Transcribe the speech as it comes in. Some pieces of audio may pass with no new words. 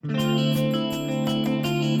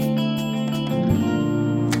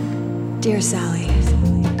Dear Sally.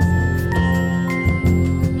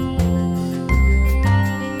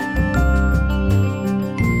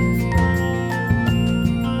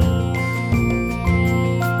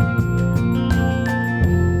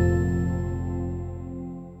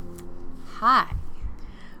 Hi.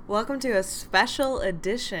 Welcome to a special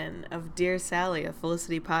edition of Dear Sally, a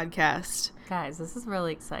Felicity podcast. Guys, this is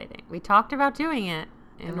really exciting. We talked about doing it,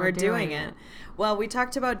 and we're doing it. Well, we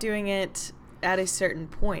talked about doing it at a certain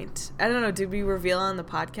point. I don't know, did we reveal on the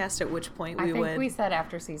podcast at which point we would? I think we said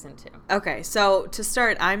after season 2. Okay, so to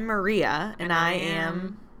start, I'm Maria, and I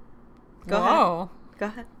am... Go ahead. Go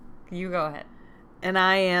ahead. You go ahead. And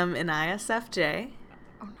I am an ISFJ.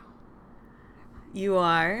 Oh, no. You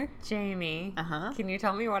are? Jamie. Uh-huh. Can you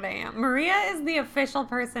tell me what I am? Maria is the official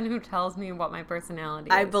person who tells me what my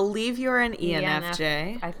personality is. I believe you're an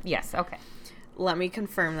ENFJ. Yes, okay. Let me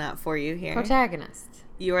confirm that for you here. Protagonist.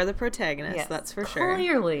 You are the protagonist, Yes, that's for sure.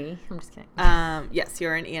 Clearly. I'm just kidding. Yes,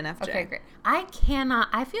 you're an ENFJ. Okay, great. I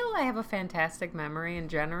feel I have a fantastic memory in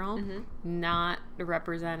general, not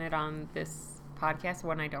represented on this podcast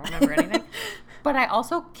when I don't remember anything. But I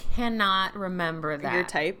also cannot remember that. Your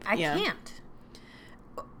type? I can't.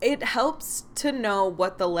 It helps to know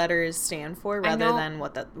what the letters stand for rather than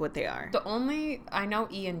what they are. I know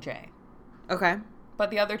E and J. Okay.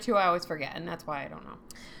 But the other two I always forget, and that's why I don't know.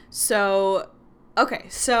 So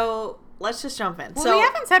let's just jump in. Well, we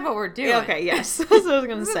haven't said what we're doing. Okay, yes. That's what I was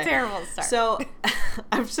going to say. It's a terrible start. So,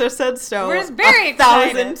 I've just said so we're just very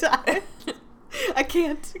 1,000 times. I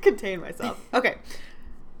can't contain myself. Okay.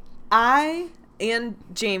 I, and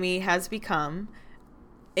Jamie has become,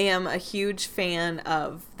 am a huge fan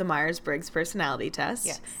of the Myers-Briggs Personality test.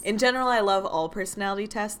 Yes. In general, I love all personality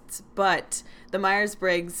tests, but the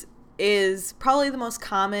Myers-Briggs is probably the most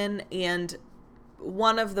common and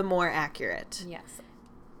one of the more accurate. Yes.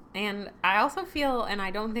 And I also feel, and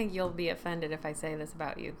I don't think you'll be offended if I say this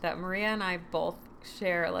about you, that Maria and I both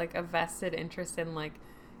share like a vested interest in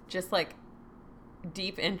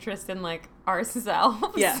deep interest in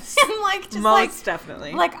ourselves. Yes. And just most definitely.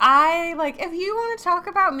 If you want to talk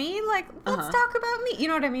about me, let's talk about me. You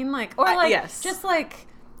know what I mean? Yes. Just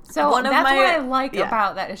so what I like yeah.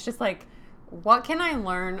 about that. It's just what can I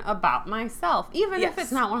learn about myself? Even if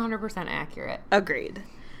it's not 100% accurate. Agreed.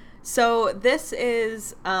 So this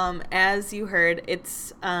is, as you heard,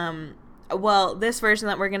 it's, this version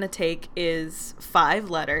that we're going to take is 5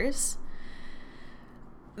 letters.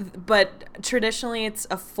 But traditionally it's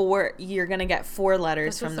you're going to get 4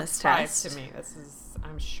 letters from this test. To me.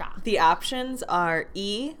 I'm shocked. The options are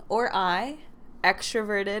E or I,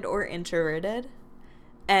 extroverted or introverted,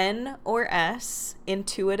 N or S,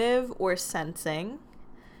 intuitive or sensing,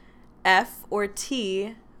 F or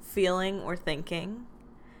T, feeling or thinking,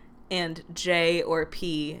 and J or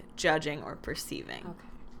P, judging or perceiving. Okay.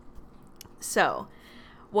 So,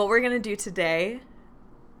 what we're going to do today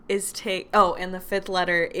is and the 5th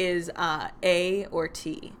letter is A or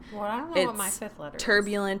T. Well, I don't know what my 5th letter is.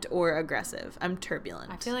 Turbulent or aggressive. I'm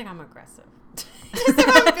turbulent. I feel like I'm aggressive.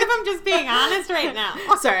 if I'm just being honest right now.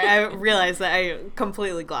 Sorry, I realized that I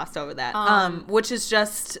completely glossed over that. Which is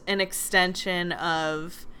just an extension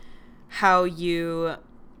of how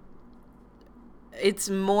it's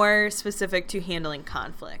more specific to handling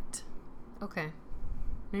conflict. Okay.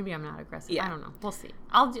 Maybe I'm not aggressive. Yeah. I don't know. We'll see.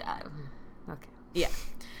 Okay. Yeah.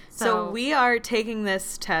 So we are taking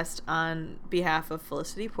this test on behalf of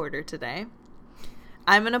Felicity Porter today.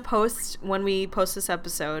 I'm going to post, when we post this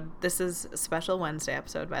episode, this is a special Wednesday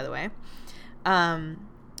episode, by the way. I'm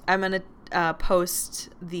going to post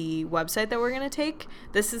the website that we're going to take.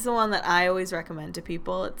 This is the one that I always recommend to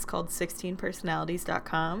people. It's called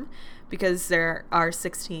 16personalities.com because there are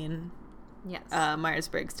 16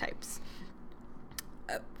 Myers-Briggs types.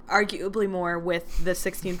 Arguably more with the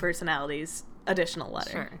 16 personalities additional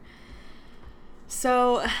letter. Sure.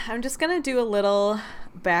 So I'm just going to do a little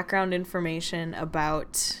background information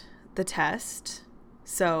about the test.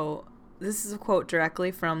 So this is a quote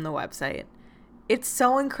directly from the website. "It's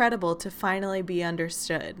so incredible to finally be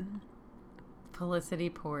understood." Felicity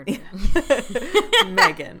Porter.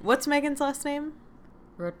 Megan. What's Megan's last name?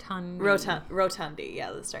 Rotundi.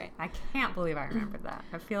 Yeah, that's right. I can't believe I remembered that.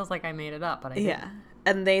 It feels like I made it up, but I didn't. Yeah.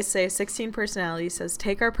 And they say 16 Personalities says,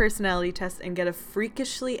 take our personality test and get a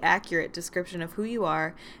freakishly accurate description of who you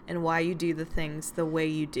are and why you do the things the way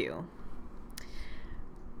you do.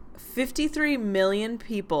 53 million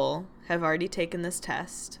people have already taken this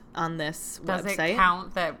test on this website. Does it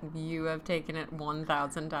count that you have taken it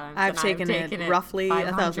 1,000 times? I've taken it roughly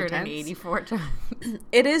 1,000 times. 584 times.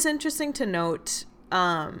 It is interesting to note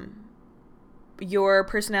your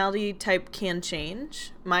personality type can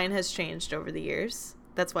change. Mine has changed over the years.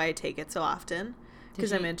 That's why I take it so often,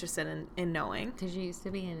 because I'm interested in knowing. Did you used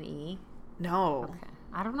to be an E? No. Okay.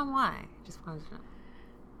 I don't know why. Just wanted to know.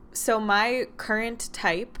 So my current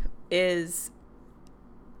type is,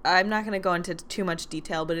 I'm not going to go into too much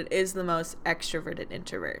detail, but it is the most extroverted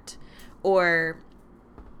introvert. Or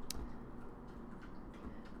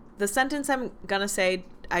the sentence I'm going to say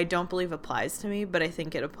I don't believe applies to me, but I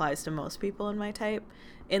think it applies to most people in my type,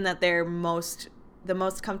 in that they're the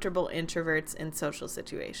most comfortable introverts in social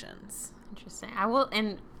situations. Interesting.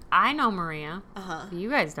 I know Maria. Uh-huh. You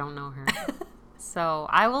guys don't know her. So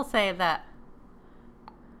I will say that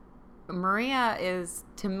Maria is,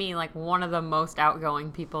 to me, like one of the most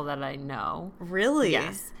outgoing people that I know. Really?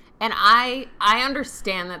 Yes. And I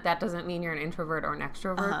understand that doesn't mean you're an introvert or an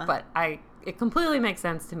extrovert, but it completely makes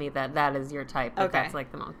sense to me that is your type. That's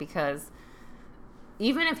like the most, because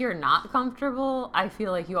even if you're not comfortable, I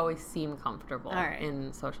feel like you always seem comfortable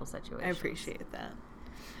in social situations. I appreciate that.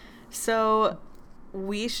 So do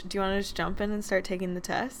you want to just jump in and start taking the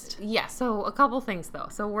test? Yeah. So a couple things though.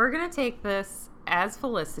 So we're going to take this as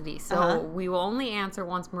Felicity. So we will only answer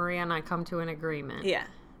once Maria and I come to an agreement. Yeah.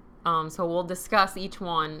 So we'll discuss each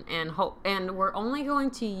one and we're only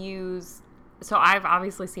going to use. So I've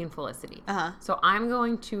obviously seen Felicity. So I'm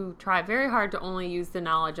going to try very hard to only use the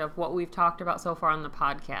knowledge of what we've talked about so far on the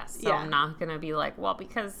podcast. So I'm not going to be like, well,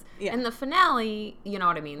 because in the finale, you know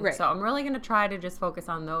what I mean? Right. So I'm really going to try to just focus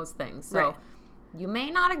on those things. So you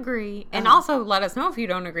may not agree. And also let us know if you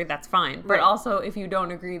don't agree. That's fine. But also if you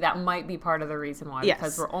don't agree, that might be part of the reason why. Yes.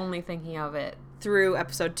 Because we're only thinking of it through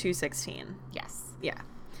episode 216. Yes. Yeah.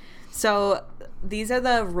 So these are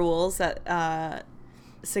the rules that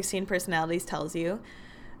 16 Personalities tells you.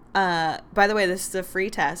 By the way, this is a free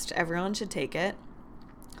test. Everyone should take it.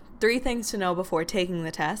 3 things to know before taking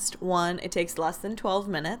the test. 1, it takes less than 12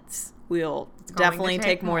 minutes. We'll definitely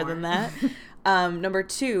take more than that. Number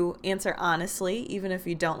 2, answer honestly, even if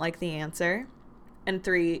you don't like the answer. And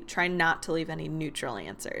 3, try not to leave any neutral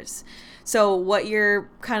answers. So what you're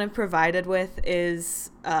kind of provided with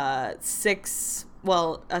is a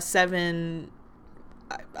 7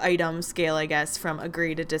 item scale, I guess, from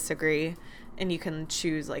agree to disagree. And you can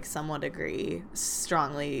choose like somewhat agree,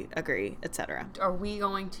 strongly agree, etc. Are we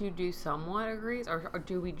going to do somewhat agrees, or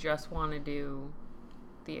do we just want to do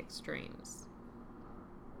the extremes?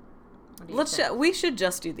 We should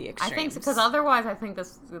just do the extremes. I think so, because otherwise I think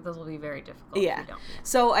this will be very difficult. Yeah. If we don't.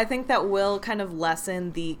 So I think that will kind of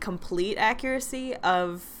lessen the complete accuracy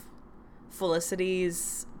of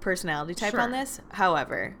Felicity's personality type on this.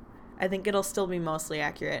 However, I think it'll still be mostly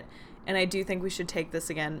accurate. And I do think we should take this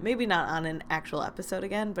again. Maybe not on an actual episode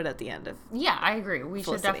again, but at the end of Yeah, I agree. We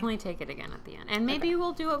should definitely take it again at the end. And maybe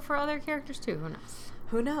we'll do it for other characters too. Who knows?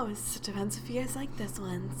 Who knows? Depends if you guys like this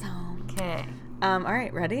one. So okay. All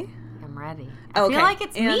right, ready? I'm ready. I feel like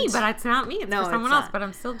it's me, but it's not me. It's for someone else, but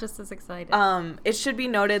I'm still just as excited. It should be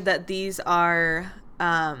noted that these are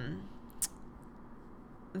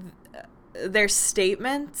they're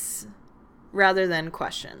statements rather than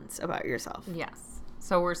questions about yourself. Yes.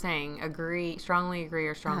 So we're saying agree, strongly agree,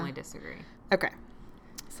 or strongly disagree. Okay.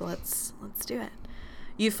 So let's do it.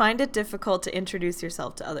 You find it difficult to introduce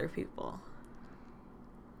yourself to other people.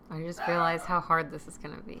 I just realized how hard this is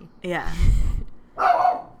going to be. Yeah.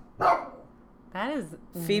 That is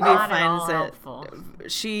Phoebe not finds at all it helpful.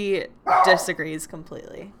 She disagrees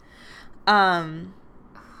completely.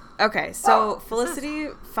 Okay, so Felicity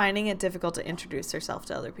finding it difficult to introduce herself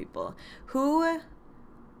to other people.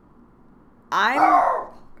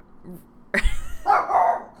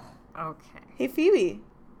 Okay. Hey, Phoebe.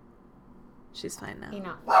 She's fine now.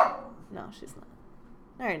 No, she's not.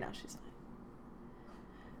 All right, now she's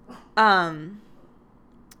fine.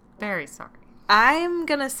 Very sorry. I'm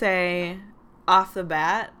gonna say off the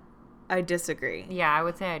bat, I disagree. Yeah, I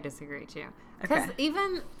would say I disagree too. Because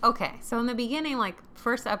so in the beginning, like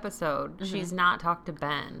first episode, she's not talked to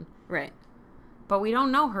Ben. Right. But we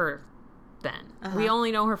don't know her then. We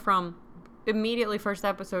only know her from immediately first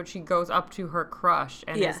episode. She goes up to her crush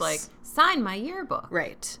and is like, sign my yearbook.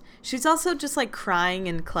 Right. She's also just like crying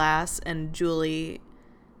in class, and Julie,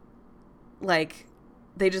 like,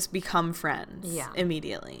 they just become friends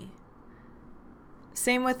immediately.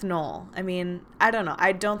 Same with Noel. I mean, I don't know.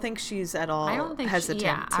 I don't think she's at all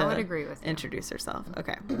hesitant to I would agree with you. Introduce herself.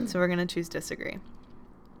 Okay, so we're going to choose disagree.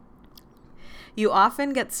 You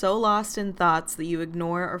often get so lost in thoughts that you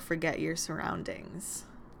ignore or forget your surroundings.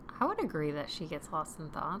 I would agree that she gets lost in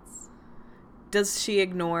thoughts. Does she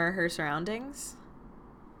ignore her surroundings?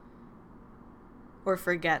 Or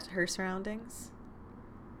forget her surroundings?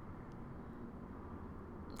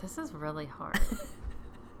 This is really hard.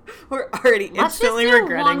 We're already instantly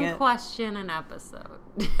regretting it. One question an episode.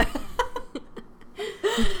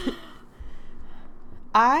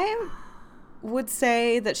 I would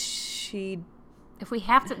say that she... If we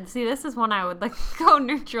have to... See, this is one I would like go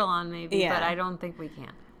neutral on maybe, but I don't think we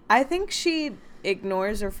can. I think she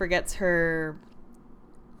ignores or forgets her,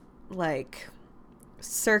 like,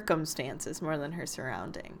 circumstances more than her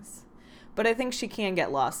surroundings. But I think she can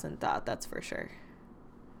get lost in thought, that's for sure.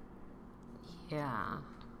 Yeah.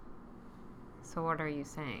 So what are you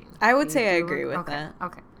saying? I would say I agree with that.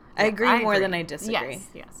 Okay. I agree more than I disagree.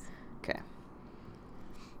 Yes. Okay.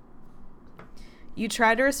 You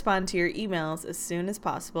try to respond to your emails as soon as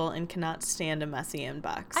possible and cannot stand a messy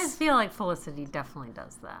inbox. I feel like Felicity definitely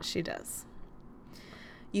does that. She does.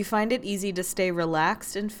 You find it easy to stay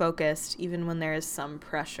relaxed and focused even when there is some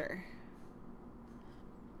pressure.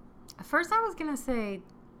 At first I was going to say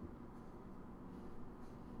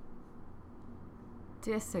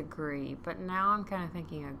disagree, but now I'm kind of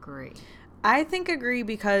thinking agree. I think agree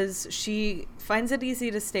because she finds it easy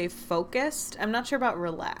to stay focused. I'm not sure about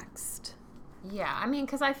relaxed. Yeah, I mean,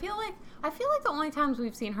 because I feel like the only times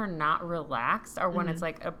we've seen her not relaxed are when it's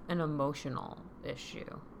like an emotional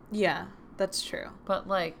issue. Yeah, that's true. But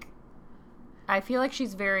like, I feel like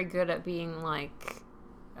she's very good at being like,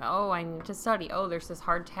 oh, I need to study. Oh, there's this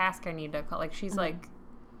hard task I need to like. She's like,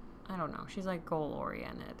 I don't know. She's like goal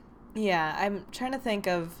oriented. Yeah, I'm trying to think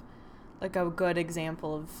of like a good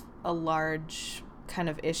example of a large kind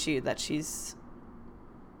of issue that she's,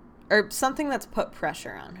 or something that's put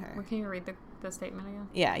pressure on her. Well, can you read the statement again?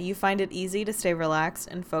 Yeah, you find it easy to stay relaxed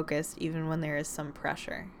and focused even when there is some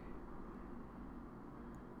pressure.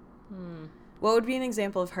 What would be an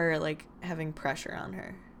example of her, like, having pressure on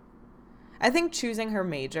her? I think choosing her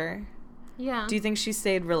major. Yeah. Do you think she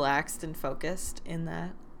stayed relaxed and focused in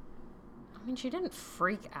that? I mean, she didn't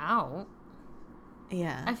freak out.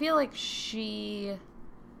 Yeah. I feel like she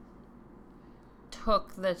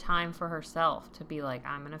took the time for herself to be like,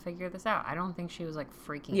 I'm going to figure this out. I don't think she was, like,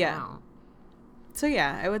 freaking out. So,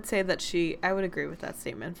 yeah, I would say that I would agree with that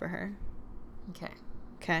statement for her. Okay.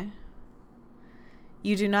 Okay.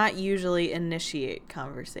 You do not usually initiate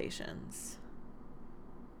conversations.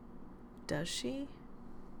 Does she?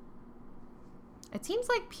 It seems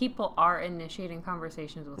like people are initiating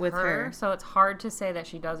conversations with her. So it's hard to say that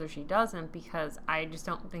she does or she doesn't because I just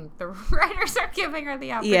don't think the writers are giving her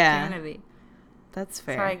the opportunity. Yeah, that's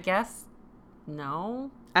fair. So I guess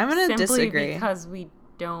no. I'm going to disagree. Simply because we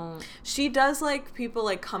don't... She does like people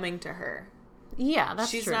like coming to her. Yeah, that's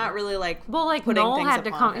She's true. She's not really like putting Noel things had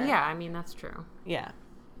to come. her. Yeah, I mean, that's true. Yeah.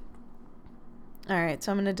 All right,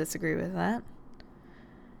 so I'm going to disagree with that.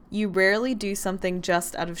 You rarely do something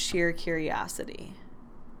just out of sheer curiosity.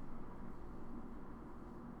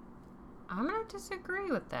 I'm going to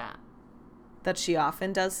disagree with that. That she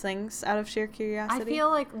often does things out of sheer curiosity? I feel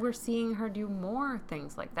like we're seeing her do more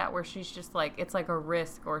things like that where she's just like, it's like a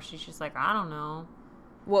risk or she's just like, I don't know.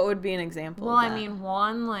 What would be an example of that?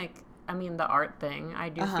 I mean, the art thing. I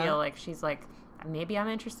do feel like she's like, maybe I'm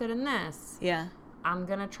interested in this. Yeah. I'm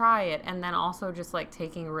going to try it. And then also just like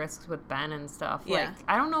taking risks with Ben and stuff. Yeah. Like,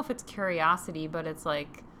 I don't know if it's curiosity, but it's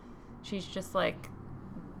like, she's just like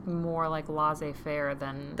more like laissez-faire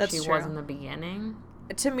than That's she true. was in the beginning.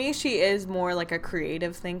 To me, she is more like a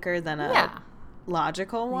creative thinker than a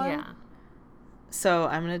logical one. Yeah. So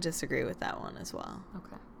I'm going to disagree with that one as well.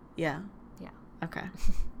 Okay. Yeah? Yeah. Okay.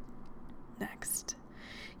 Next.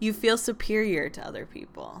 You feel superior to other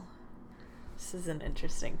people. This is an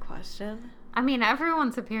interesting question. I mean,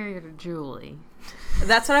 everyone's superior to Julie.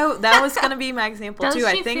 That was going to be my example too.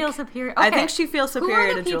 Does she feel superior? Okay. I think she feels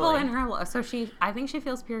superior to Julie. Who are the people in her life? I think she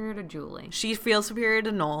feels superior to Julie. She feels superior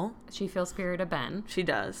to Noel. She feels superior to Ben. She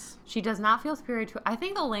does. She does not feel superior to... I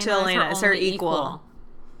think Elena is her equal.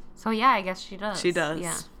 So yeah, I guess she does. She does.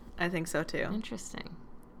 Yeah. I think so too. Interesting.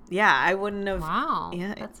 Yeah, I wouldn't have... Wow.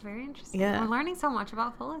 Yeah. That's very interesting. Yeah. We're learning so much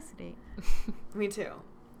about Felicity. Me too.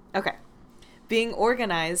 Okay. Being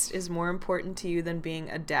organized is more important to you than being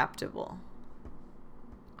adaptable.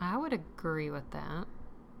 I would agree with that.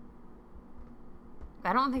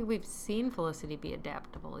 I don't think we've seen Felicity be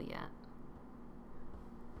adaptable yet.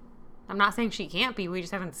 I'm not saying she can't be. We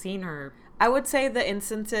just haven't seen her. I would say the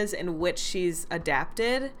instances in which she's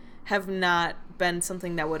adapted have not been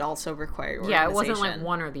something that would also require organization. Yeah, it wasn't like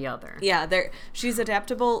one or the other. Yeah, she's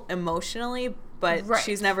adaptable emotionally, but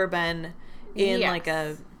she's never been in like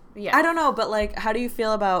a... Yeah. I don't know, but like, how do you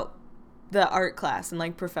feel about the art class and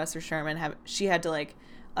like Professor Sherman? She had to like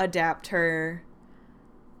adapt her,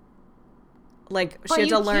 like she had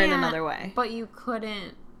to learn another way. But you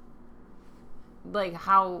couldn't, like,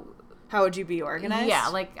 how How would you be organized? Yeah,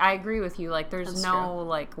 like, I agree with you. Like, there's That's no, true.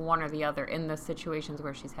 like, one or the other in the situations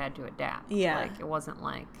where she's had to adapt. Yeah. Like, it wasn't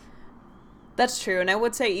like... That's true. And I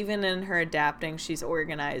would say even in her adapting, she's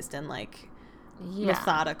organized and, like,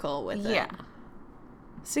 methodical with it. Yeah.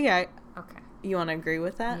 So, yeah. Okay. You want to agree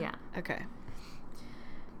with that? Yeah. Okay.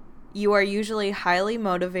 You are usually highly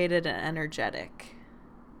motivated and energetic.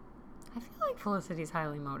 I feel like Felicity's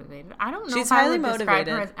highly motivated. I don't know She's if I highly would describe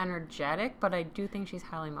her motivated. as energetic, but I do think she's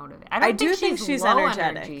highly motivated. I do think she's low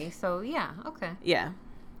energetic. energy, so yeah, okay. Yeah.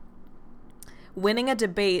 Winning a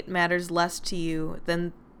debate matters less to you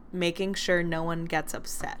than making sure no one gets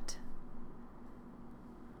upset.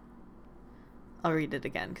 I'll read it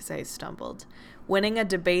again because I stumbled. Winning a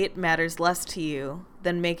debate matters less to you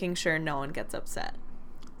than making sure no one gets upset.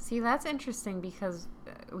 See, that's interesting because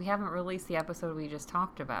we haven't released the episode we just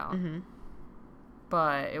talked about. Mm-hmm.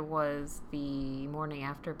 But it was the morning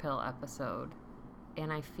after pill episode.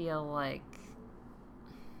 And I feel like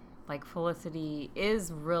Felicity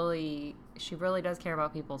is really, she really does care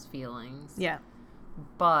about people's feelings. Yeah.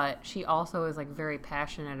 But she also is, like, very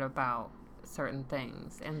passionate about certain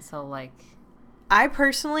things. And so, like... I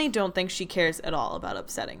personally don't think she cares at all about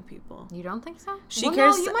upsetting people. You don't think so? She well,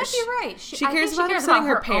 cares. No, you might be right. She cares about upsetting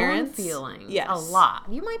her parents. Own feelings, yes, a lot.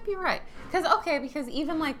 You might be right. Because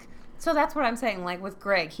even like, so that's what I'm saying. Like with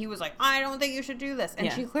Greg, he was like, I don't think you should do this,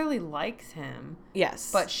 and she clearly likes him.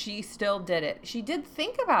 Yes, but she still did it. She did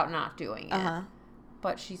think about not doing it,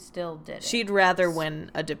 but she still did it. She'd rather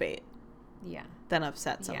win a debate, than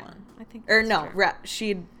upset someone. Yeah, I think. Or no,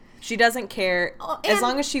 She doesn't care. As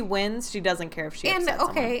long as she wins, she doesn't care if she upsets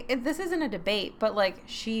someone. And, okay, this isn't a debate, but, like,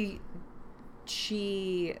 she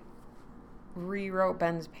rewrote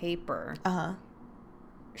Ben's paper. Uh-huh.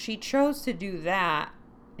 She chose to do that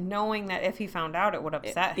knowing that if he found out, it would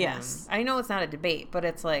upset him. Yes. I know it's not a debate, but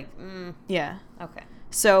it's like, Yeah. Okay.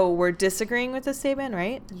 So we're disagreeing with the statement,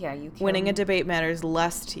 right? Yeah, you can. Winning a debate matters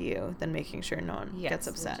less to you than making sure no one gets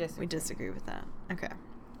upset. We disagree with that. Okay.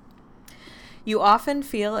 You often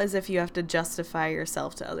feel as if you have to justify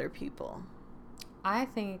yourself to other people. I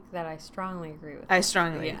think that I strongly agree with that. I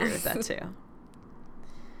strongly agree with that, too.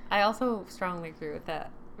 I also strongly agree with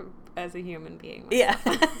that as a human being. Yeah.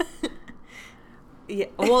 Yeah.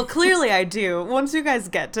 Well, clearly I do. Once you guys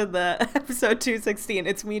get to the episode 216,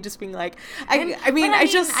 it's me just being like, I don't agree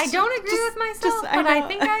with myself, but I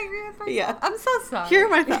think I agree with myself. Yeah. I'm so sorry. Here are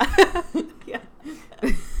my thoughts. Yeah.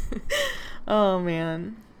 Oh,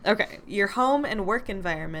 man. Okay, your home and work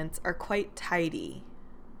environments are quite tidy.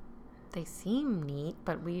 They seem neat,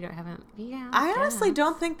 but we haven't. Yeah. I honestly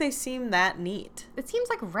don't think they seem that neat. It seems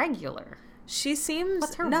like regular. She seems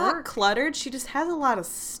What's her not work? cluttered. She just has a lot of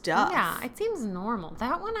stuff. Yeah, it seems normal.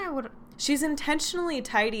 That one I would. She's intentionally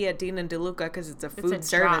tidy at Dean and DeLuca because it's a food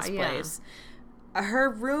service place. Her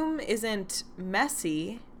room isn't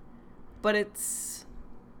messy, but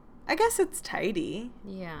I guess it's tidy.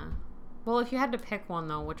 Yeah. Well, if you had to pick one,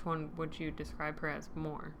 though, which one would you describe her as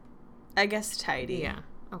more? I guess tidy. Yeah.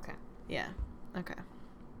 Okay. Yeah. Okay.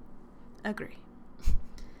 Agree.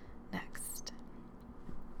 Next.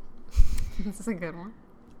 This is a good one.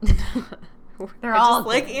 They're all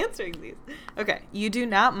just answering these. Okay. You do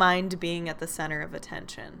not mind being at the center of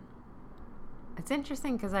attention. It's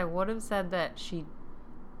interesting because I would have said that she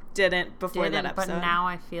didn't before that episode. But now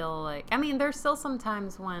I feel like... I mean, there's still some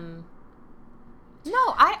times when...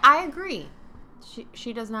 No, I agree.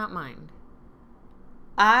 She does not mind.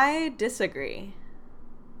 I disagree.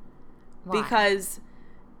 Why? Because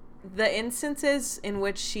the instances in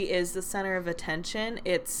which she is the center of attention,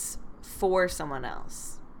 it's for someone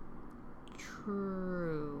else.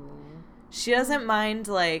 True. She doesn't mind,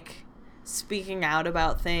 like, speaking out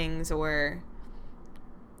about things or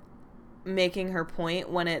making her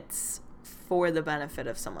point when it's for the benefit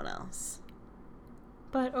of someone else.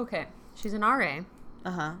 But, okay. She's an RA.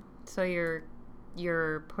 Uh-huh. So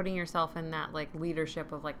you're putting yourself in that, like,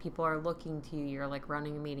 leadership of, like, people are looking to you. You're, like,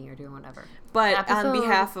 running a meeting or doing whatever. But on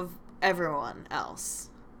behalf of everyone else.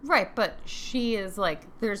 Right, but she is, like,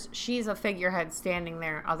 she's a figurehead standing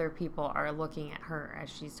there. Other people are looking at her as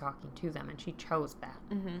she's talking to them, and she chose that.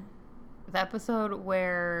 Mm-hmm. The episode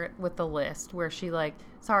with the list, where she, like,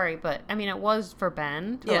 sorry, but, I mean, it was for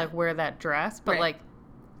Ben to, like, wear that dress, but, like,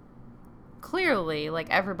 clearly, like,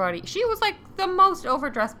 everybody, she was, like, the most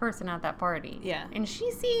overdressed person at that party. Yeah. And she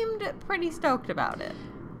seemed pretty stoked about it.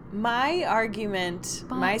 My argument,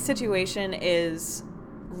 my situation is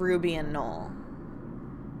Ruby and Noel.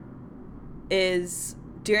 Is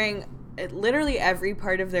during literally every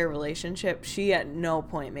part of their relationship, she at no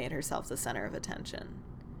point made herself the center of attention.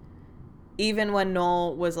 Even when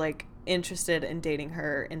Noel was, like, interested in dating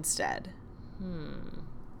her instead.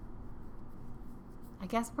 I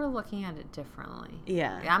guess we're looking at it differently.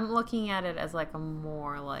 Yeah. I'm looking at it as like a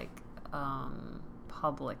more like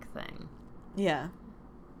public thing. Yeah.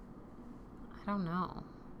 I don't know.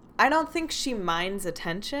 I don't think she minds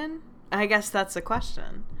attention. I guess that's the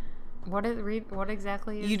question. What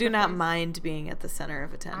exactly is you do not mind being at the center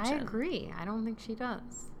of attention. I agree. I don't think she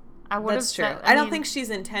does. That's true. I don't think she's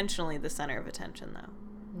intentionally the center of attention, though.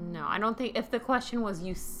 No, I don't think. If the question was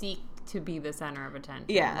you seek to be the center of attention,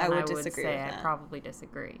 yeah, I would disagree with that. I'd probably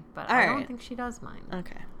disagree. But All I right. don't think she does mind.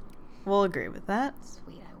 Okay. We'll agree with that.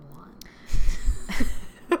 Sweet, I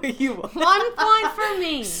won. You won. 1 point for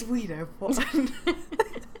me. Sweet, I won.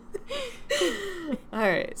 All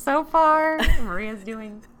right. So far, Maria's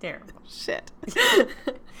doing terrible. Shit.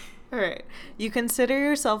 All right. You consider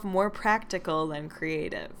yourself more practical than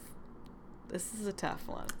creative. This is a tough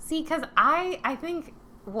one. See, because I think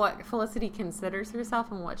what Felicity considers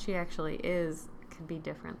herself and what she actually is could be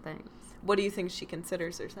different things. What do you think she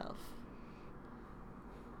considers herself?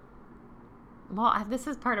 Well, this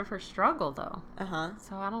is part of her struggle, though. Uh-huh.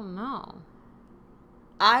 So I don't know.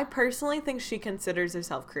 I personally think she considers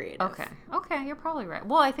herself creative. Okay, you're probably right.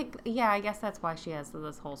 Well, I think, I guess that's why she has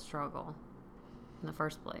this whole struggle in the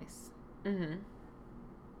first place. Mm-hmm.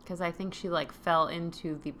 Because I think she, like, fell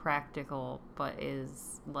into the practical, but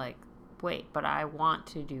is, like, wait, but I want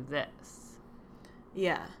to do this.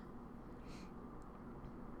 Yeah.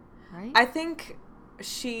 Right? I think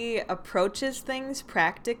she approaches things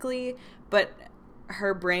practically, but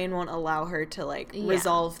her brain won't allow her to, like,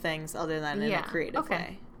 resolve things other than in a creative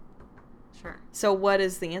way. Sure. So what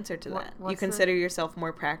is the answer to that? You consider yourself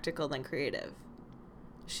more practical than creative.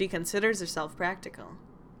 She considers herself practical,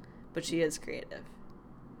 but she is creative.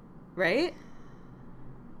 Right?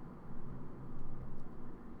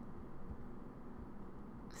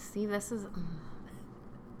 See, this is...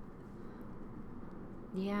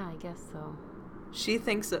 Yeah, I guess so. She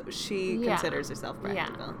thinks that she considers herself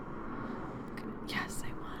practical. Yeah. Okay. Yes,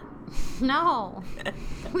 I won. No.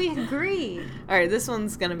 We agree. All right, this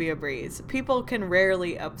one's going to be a breeze. People can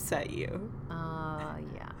rarely upset you.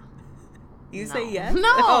 Yeah. You say yes? No.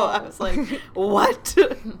 Oh, I was like, what?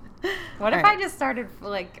 What if I just started,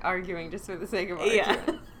 like, arguing just for the sake of arguing?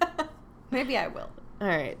 Yeah. Maybe I will. All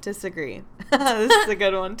right, disagree. This is a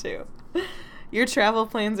good one, too. Your travel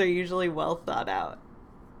plans are usually well thought out.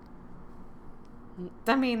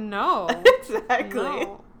 I mean, no. Exactly.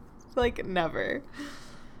 No. Like, never.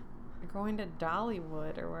 Going to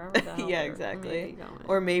Dollywood or wherever the hell Yeah, exactly. maybe going.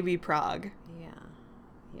 Or maybe Prague.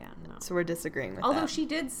 Yeah, no. So we're disagreeing with Although that. she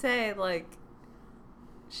did say, like,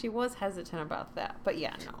 she was hesitant about that. But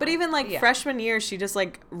yeah, no. But even, like, freshman year, she just,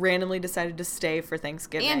 like, randomly decided to stay for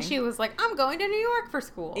Thanksgiving. And she was like, I'm going to New York for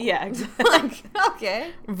school. Yeah, exactly. Like,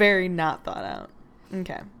 okay. Very not thought out.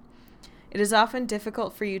 Okay. It is often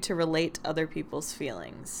difficult for you to relate to other people's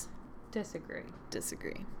feelings. Disagree.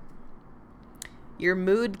 Your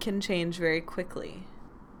mood can change very quickly.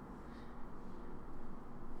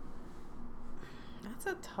 That's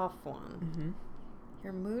a tough one. Mm-hmm.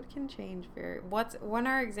 Your mood can change when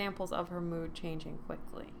are examples of her mood changing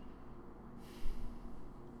quickly?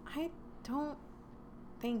 I don't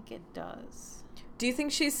think it does. Do you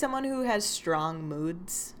think she's someone who has strong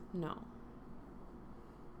moods? No.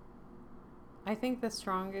 I think the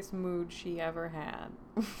strongest mood she ever had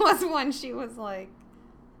was when she was like,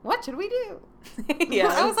 what should we do? Yeah.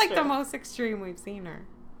 That was like true. the most extreme we've seen her.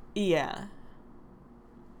 Yeah.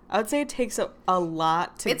 I would say it takes a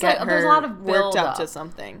lot to It's get like, her there's a lot of worked up build-up. to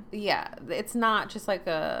something. Yeah. It's not just like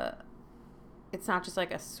a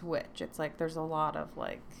switch. It's like there's a lot of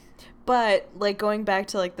like... But, like, going back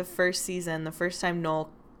to, like, the first season, the first time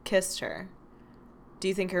Noel kissed her, do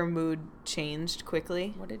you think her mood changed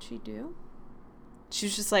quickly? What did she do? She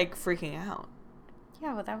was just, like, freaking out.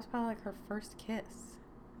 Yeah, but that was probably like her first kiss.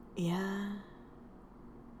 Yeah.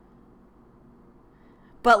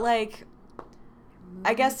 But, like,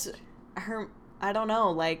 I guess I don't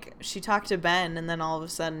know, like, she talked to Ben and then all of a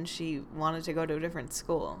sudden she wanted to go to a different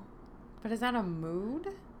school. But is that a mood?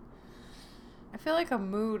 I feel like a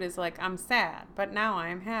mood is like, I'm sad, but now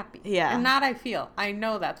I'm happy. Yeah. And not I feel. I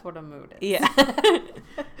know that's what a mood is. Yeah.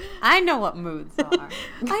 I know what moods are.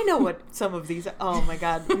 I know what some of these are. Oh, my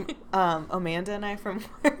God. Amanda and I from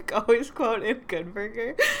work always quote in Good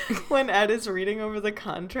Burger when Ed is reading over the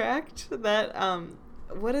contract that,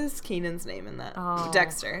 what is Keenan's name in that? Oh.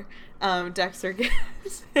 Dexter. Dexter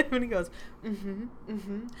gives him and he goes,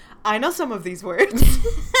 I know some of these words.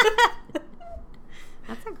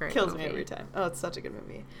 That's a great Kills movie. me every time. Oh, it's such a good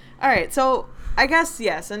movie. All right, so I guess,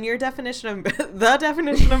 yes, and your definition of, the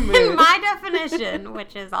definition of mood. My definition,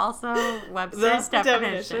 which is also Webster's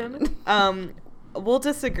definition. we'll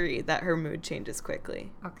disagree that her mood changes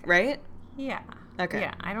quickly. Okay. Right? Yeah. Okay.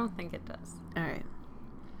 Yeah, I don't think it does. All right.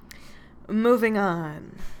 Moving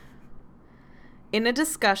on. In a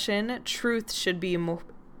discussion, truth should be more...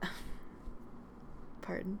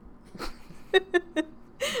 Pardon?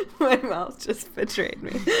 My mouth just betrayed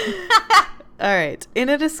me. All right. In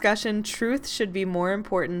a discussion, truth should be more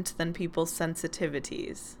important than people's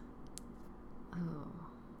sensitivities. Oh.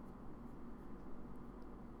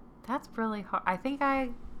 That's really hard. I think I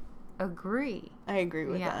agree. I agree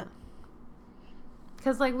with that.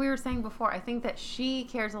 Because, like we were saying before, I think that she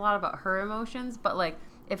cares a lot about her emotions, but, like,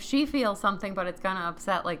 if she feels something but it's going to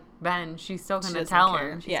upset, like, Ben, she's still going to tell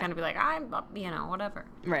him. She's going to be like, I'm, whatever.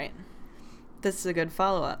 Right. This is a good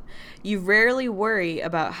follow-up. You rarely worry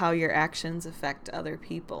about how your actions affect other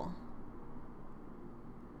people.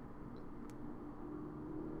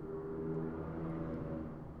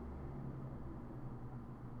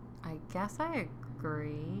 I guess I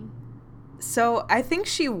agree. So I think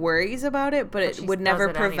she worries about it, but it would never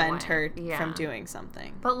prevent her from doing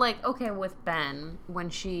something. But, like, okay, with Ben, when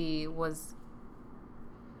she was...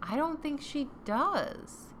 I don't think she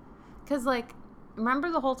does. Because, like, remember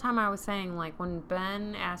the whole time I was saying, like, when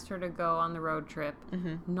Ben asked her to go on the road trip,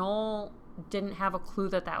 Noel didn't have a clue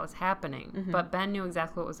that was happening. But Ben knew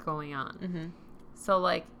exactly what was going on. So,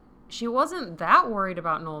 like, she wasn't that worried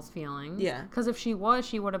about Noel's feelings. Yeah. Because if she was,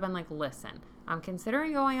 she would have been like, listen, I'm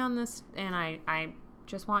considering going on this, and I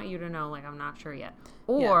just want you to know, like, I'm not sure yet.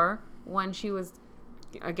 Or when she was,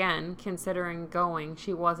 again, considering going,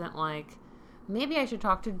 she wasn't like, maybe I should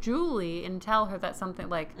talk to Julie and tell her that something,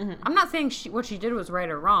 like, I'm not saying what she did was right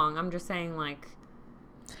or wrong. I'm just saying, like...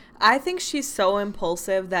 I think she's so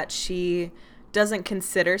impulsive that she doesn't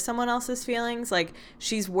consider someone else's feelings. Like,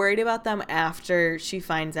 she's worried about them after she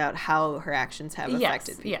finds out how her actions have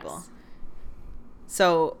affected people. Yes.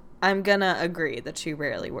 So I'm gonna agree that she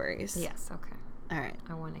rarely worries. Yes, okay. All right.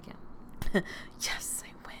 I win again. Yes,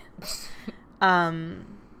 I win.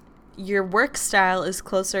 Your work style is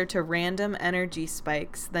closer to random energy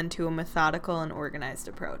spikes than to a methodical and organized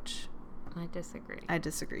approach. I disagree. I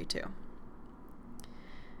disagree, too.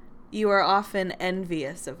 You are often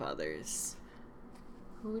envious of others.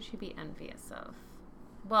 Who would she be envious of?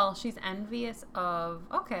 Well, she's envious of...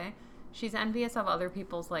 Okay. She's envious of other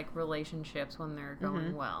people's, like, relationships when they're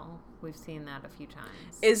going well. We've seen that a few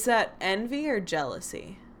times. Is that envy or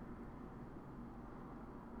jealousy?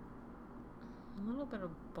 A little bit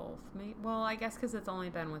of both. Maybe. Well, I guess because it's only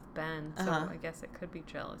been with Ben, so I guess it could be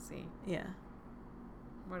jealousy. Yeah.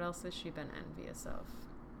 What else has she been envious of?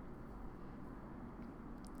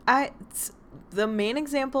 The main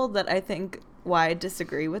example that I think why I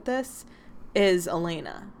disagree with this is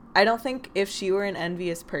Elena. I don't think if she were an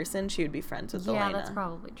envious person, she would be friends with Elena. Yeah, that's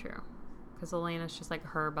probably true. Because Elena's just like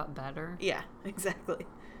her, but better. Yeah, exactly.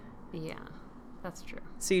 Yeah, that's true.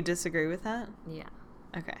 So you disagree with that? Yeah.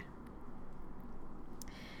 Okay.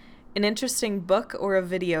 An interesting book or a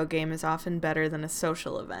video game is often better than a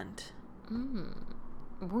social event. We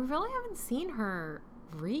really haven't seen her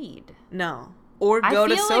read. No. Or go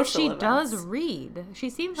to social events. I feel like she does read. She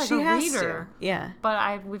seems like a reader. Yeah.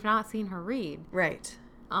 But we've not seen her read. Right.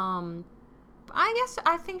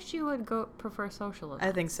 I think she would prefer social events.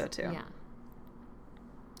 I think so too. Yeah.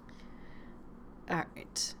 All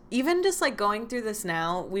right. Even just like going through this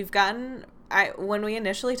now, we've gotten when we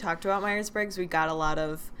initially talked about Myers-Briggs, we got a lot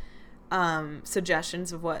of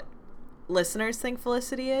suggestions of what listeners think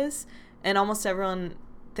Felicity is, and almost everyone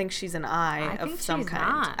thinks she's an I of some kind.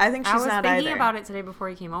 Not. I think she's not either. I was thinking about it today before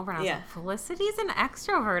you came over, and I was like, Felicity's an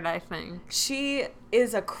extrovert, I think. She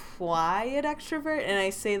is a quiet extrovert, and I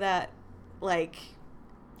say that, like...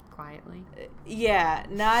 quietly? Yeah,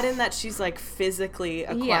 not in that she's, like, physically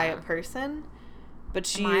a quiet person, but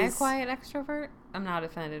she's... Am I a quiet extrovert? I'm not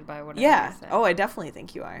offended by what I said. Oh, I definitely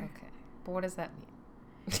think you are. Okay. But what does that mean?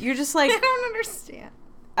 You're just, like... I don't understand.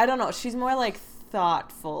 I don't know. She's more, like,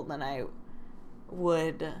 thoughtful than I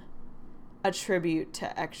would attribute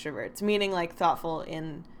to extroverts, meaning like thoughtful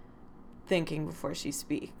in thinking before she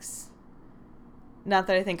speaks. Not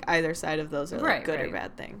that I think either side of those are like good or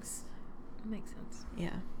bad things. That makes sense.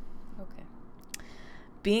 Yeah. Okay.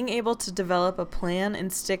 Being able to develop a plan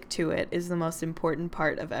and stick to it is the most important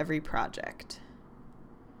part of every project.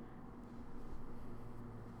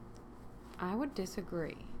 I would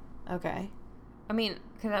disagree. Okay. I mean,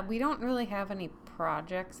 because we don't really have any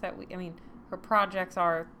projects her projects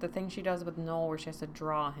are the thing she does with Noel where she has to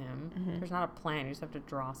draw him. There's not a plan. You just have to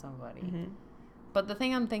draw somebody. But the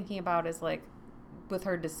thing I'm thinking about is, like, with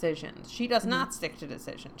her decisions. She does not stick to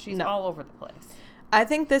decisions. She's all over the place. I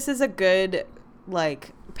think this is a good, like,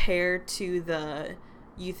 pair to the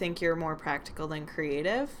you think you're more practical than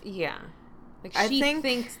creative. Yeah. Like, I she think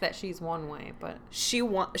thinks that she's one way, but...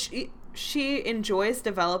 She enjoys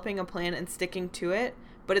developing a plan and sticking to it,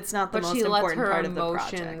 but it's not the most important part of the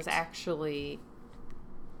project. But she lets her emotions actually...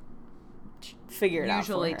 figure it out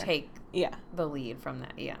for her. Usually take the lead from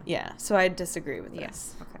that, Yeah, so I disagree with this.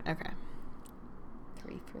 Yes, Okay.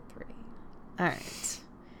 3 for 3. All right.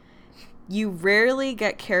 You rarely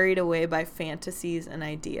get carried away by fantasies and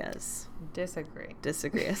ideas. Disagree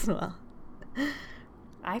As well.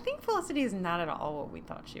 I think Felicity is not at all what we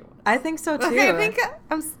thought she was. I think so, too. Okay, I think...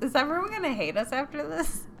 is everyone going to hate us after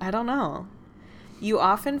this? I don't know. You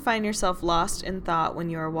often find yourself lost in thought when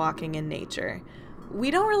you are walking in nature.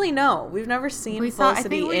 We don't really know. We've never seen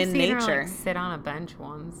Felicity in nature. Her, like, sit on a bench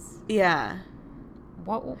once. Yeah.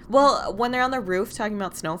 What? Well, when they're on the roof talking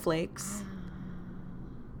about snowflakes.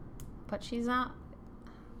 But she's not...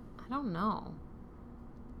 I don't know.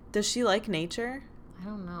 Does she like nature? I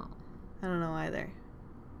don't know. I don't know either.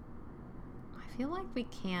 I feel like we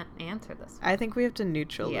can't answer this one. I think we have to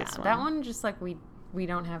neutral this one. Yeah, that one just like we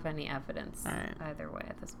don't have any evidence either way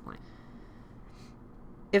at this point.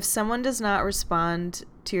 If someone does not respond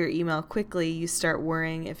to your email quickly, you start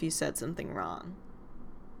worrying if you said something wrong.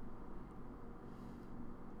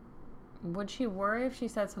 Would she worry if she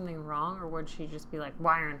said something wrong, or would she just be like,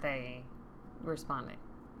 why aren't they responding?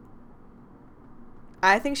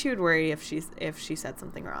 I think she would worry if she said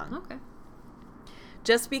something wrong. Okay.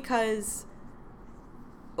 Just because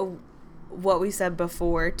what we said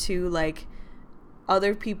before, too, like,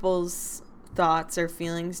 other people's thoughts or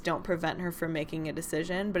feelings don't prevent her from making a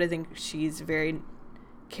decision, but I think she's very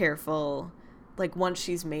careful. Like, once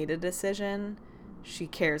she's made a decision, she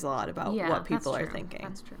cares a lot about what people are thinking.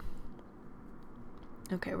 That's true.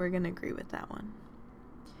 Okay, we're going to agree with that one.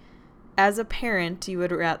 As a parent, you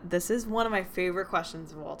would... this is one of my favorite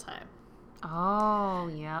questions of all time.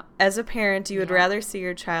 Oh, yeah. As a parent, you would rather see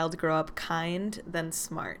your child grow up kind than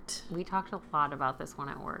smart. We talked a lot about this one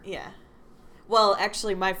at work. Yeah. Well,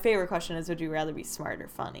 actually, my favorite question is, would you rather be smart or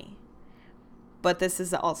funny? But this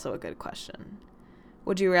is also a good question.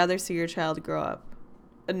 Would you rather see your child grow up...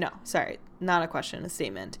 no, sorry, not a question, a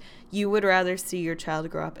statement. You would rather see your child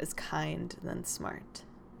grow up as kind than smart.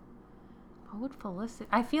 What would Felicity...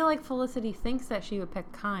 I feel like Felicity thinks that she would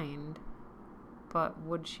pick kind, but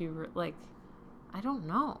would she, I don't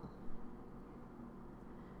know.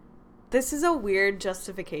 This is a weird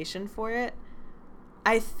justification for it.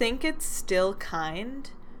 I think it's still kind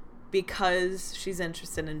because she's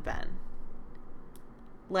interested in Ben.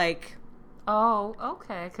 Like... Oh,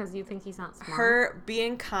 okay, because you think he's not smart. Her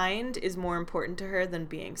being kind is more important to her than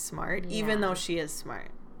being smart, even though she is smart.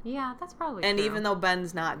 Yeah, that's probably true. And even though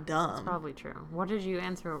Ben's not dumb. That's probably true. What did you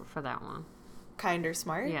answer for that one? Kind or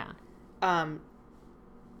smart? Yeah.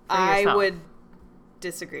 I would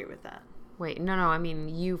disagree with that. Wait, no, I mean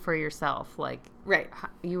you for yourself. Like, right.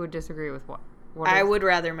 You would disagree with what? I would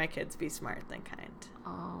rather my kids be smart than kind.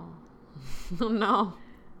 Oh. No.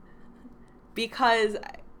 Because...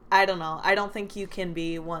 I don't know. I don't think you can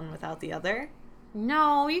be one without the other.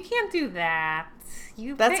 No, you can't do that.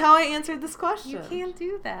 That's how I answered this question. You can't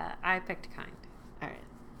do that. I picked kind. All right.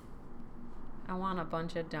 I want a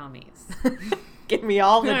bunch of dummies. Give me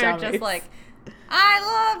all the dummies. They're just like,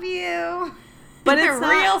 I love you. But they're it's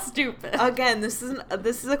not, real stupid. Again, this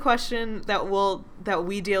is a question that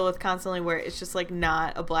we deal with constantly, where it's just like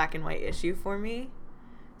not a black and white issue for me.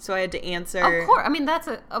 So I had to answer. Of course. I mean,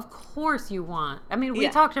 of course you want. I mean, we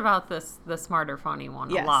talked about the smarter funny one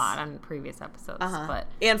a lot on previous episodes. But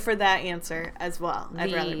and for that answer as well,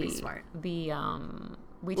 I'd rather be smart. We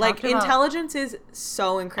like, talked about, intelligence is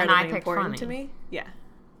so incredibly important to me. Yeah.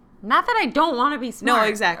 Not that I don't want to be smart. No,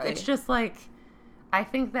 exactly. It's just like, I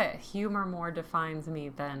think that humor more defines me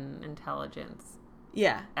than intelligence.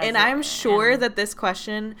 Yeah, and I'm sure that this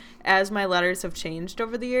question, as my letters have changed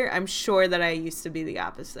over the year, I'm sure that I used to be the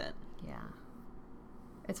opposite. Yeah.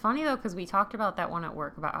 It's funny, though, because we talked about that one at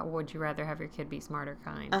work about would you rather have your kid be smart or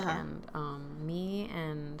kind. And me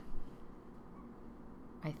and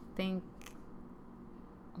I think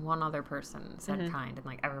one other person said kind, and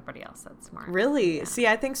like everybody else said smart. Really? Yeah. See,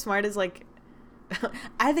 I think smart is like...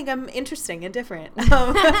 I think I'm interesting and different.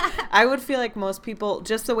 I would feel like most people,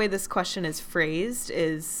 just the way this question is phrased,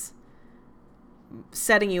 is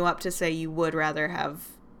setting you up to say you would rather have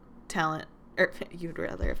talent, or you would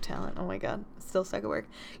rather have talent. Oh my God, still stuck at work.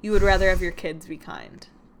 You would rather have your kids be kind.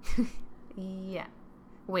 Yeah.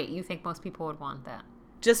 Wait, you think most people would want that?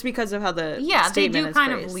 Just because of how the statement is phrased. Yeah, they do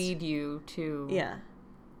kind of lead you to... Yeah.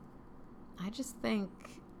 I just think...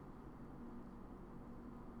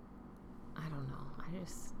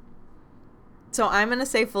 So I'm going to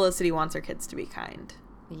say Felicity wants her kids to be kind.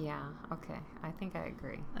 Yeah, okay. I think I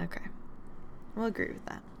agree. Okay. We'll agree with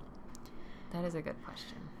that. That is a good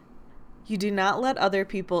question. You do not let other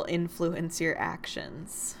people influence your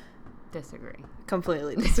actions. Disagree.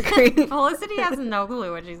 Completely disagree. Felicity has no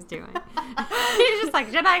clue what she's doing. She's just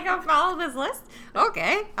like, should I go follow this list?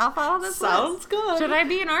 Okay, I'll follow this list. Sounds good. Should I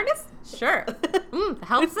be an artist? Sure.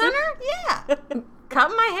 Health center? Yeah. Cut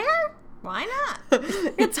my hair? Why not?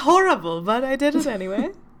 It's horrible, but I did it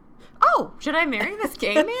anyway. Oh, should I marry this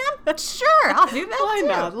gay man? Sure, I'll do that Why too.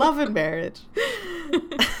 not? Love and marriage.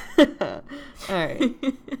 All right.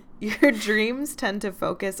 Your dreams tend to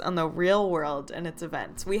focus on the real world and its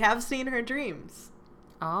events. We have seen her dreams.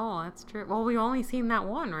 Oh, that's true. Well, we've only seen that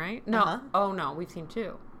one, right? No. Uh-huh. Oh, no, we've seen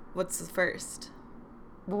two. What's the first?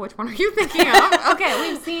 Well, which one are you thinking of? Okay,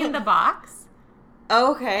 we've seen the box.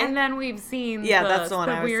 Oh, okay. And then we've seen that's the one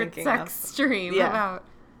I was weird thinking sex of. stream Yeah. about.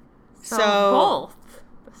 So both.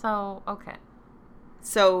 So, okay.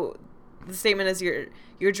 So the statement is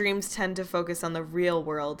your dreams tend to focus on the real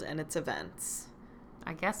world and its events.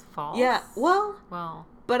 I guess false. Yeah, Well.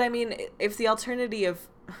 But I mean, if the alternative...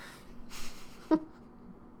 I'm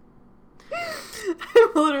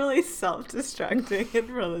literally self-destructing in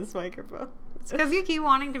front of this microphone. It's because you keep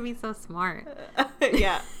wanting to be so smart.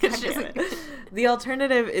 Yeah. It's just like... The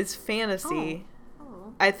alternative is fantasy.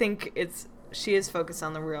 Oh. I think she is focused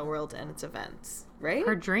on the real world and its events, right?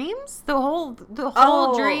 Her dreams? The whole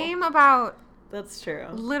dream about That's true.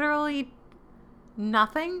 literally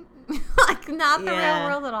nothing? Like, not the real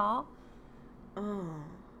world at all? Oh.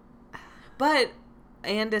 But,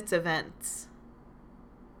 and its events.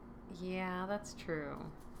 Yeah, that's true.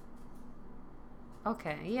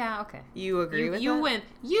 Okay, yeah, okay. You agree with that?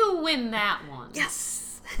 You win that one.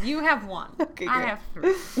 Yes! You have one. Okay, I great. have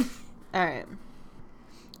 3. All right.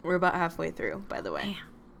 We're about halfway through, by the way.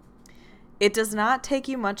 Damn. It does not take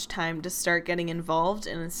you much time to start getting involved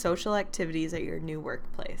in social activities at your new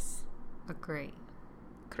workplace. Agree.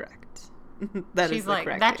 Correct. That is the like,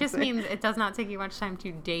 correct that just answer. means it does not take you much time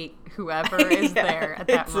to date whoever is there at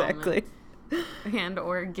that moment. And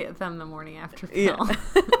or get them the morning after pill.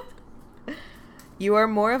 Yeah. You are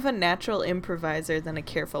more of a natural improviser than a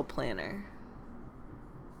careful planner.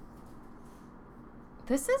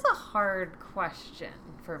 This is a hard question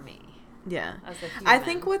for me. Yeah. As a human. I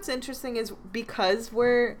think what's interesting is because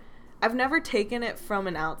I've never taken it from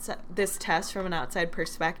this test from an outside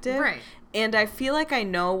perspective. Right. And I feel like I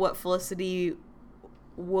know what Felicity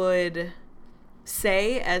would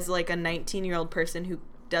say as like a 19-year-old person who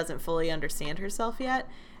doesn't fully understand herself yet.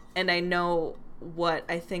 And I know what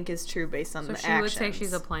I think is true based on the actions. So she would say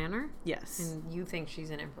she's a planner? Yes. And you think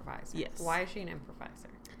she's an improviser? Yes. Why is she an improviser?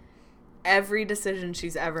 Every decision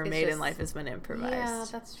she's ever made in life has been improvised. Yeah,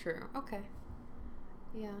 that's true. Okay.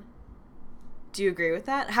 Yeah. Do you agree with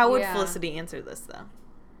that? How would Felicity answer this, though?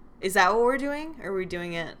 Is that what we're doing? Or are we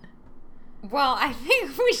doing it? Well, I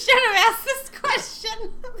think we should have asked this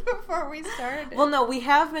question before we started. Well, no, we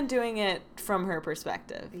have been doing it from her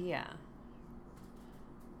perspective. Yeah.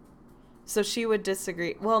 So she would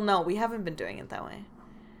disagree. Well, no, we haven't been doing it that way.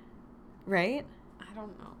 Right? I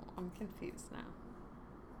don't know. I'm confused now.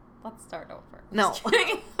 Let's start over. No.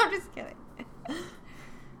 I'm just kidding.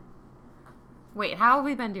 Wait, how have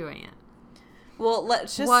we been doing it? Well,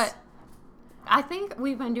 let's just... I think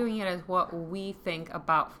we've been doing it as what we think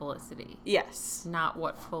about Felicity. Yes. Not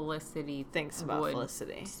what Felicity thinks about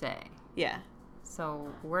Felicity. Say. Yeah.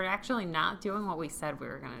 So we're actually not doing what we said we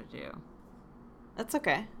were going to do. That's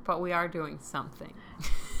okay. But we are doing something.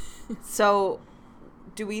 So,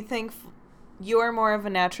 do we think you are more of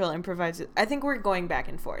a natural improviser? I think we're going back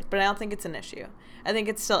and forth, but I don't think it's an issue. I think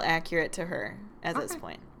it's still accurate to her at this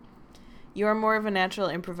point. You are more of a natural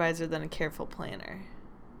improviser than a careful planner.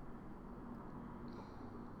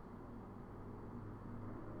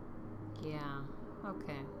 Yeah.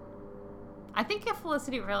 Okay. I think if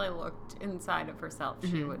Felicity really looked inside of herself,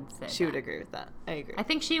 she would say She would agree with that. I agree. I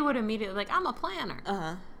think she would immediately like, I'm a planner.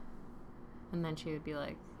 Uh-huh. And then she would be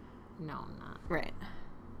like, no, I'm not. Right.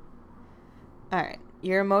 All right.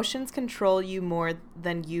 Your emotions control you more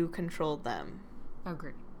than you control them.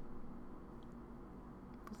 Agree.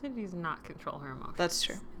 Felicity does not control her emotions. That's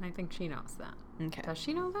true. And I think she knows that. Okay. Does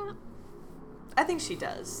she know that? I think she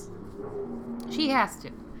does. She has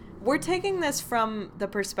to. We're taking this from the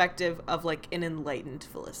perspective of, like, an enlightened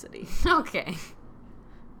Felicity. Okay.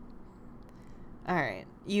 All right.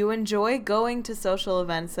 You enjoy going to social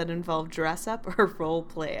events that involve dress-up or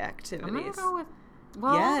role-play activities. I'm going to go with...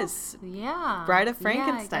 Well, yes. Yeah. Bride of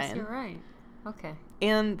Frankenstein. Yeah, I guess you're right. Okay.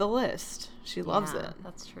 And The List. She loves it.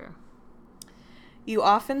 That's true. You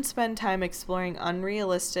often spend time exploring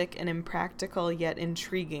unrealistic and impractical yet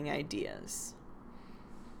intriguing ideas.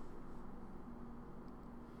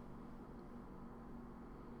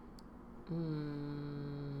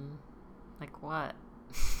 Like what?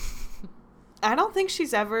 I don't think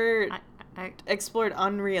she's ever explored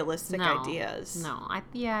unrealistic no, ideas. No, I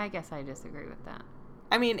guess I disagree with that.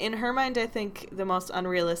 I mean, in her mind, I think the most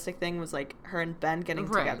unrealistic thing was, like, her and Ben getting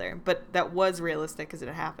together. But that was realistic because it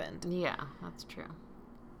happened. Yeah, that's true.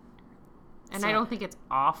 And I don't think it's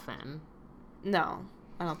often. No,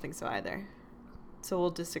 I don't think so either. So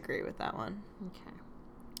we'll disagree with that one. Okay.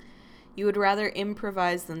 You would rather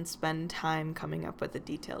improvise than spend time coming up with a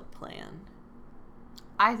detailed plan.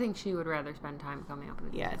 I think she would rather spend time coming up with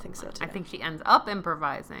a detailed plan. Yeah, I think so, too. I think she ends up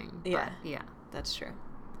improvising. Yeah. Yeah. That's true.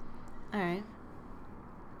 All right.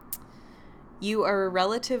 You are a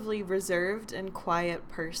relatively reserved and quiet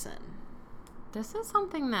person. This is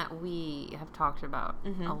something that we have talked about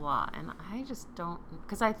a lot, and I just don't...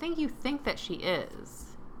 Because I think you think that she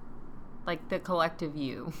is. Like, the collective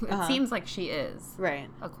you. It seems like she is. Right.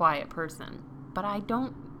 A quiet person. But I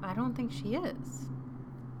don't think she is.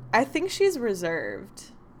 I think she's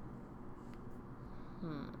reserved.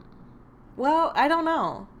 Well, I don't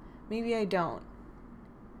know. Maybe I don't.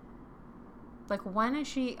 Like, when is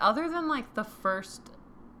she... Other than, like, the first...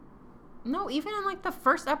 No, even in, like, the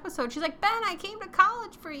first episode, she's like, Ben, I came to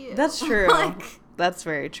college for you. That's true. Like, that's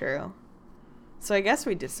very true. So I guess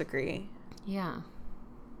we disagree. Yeah.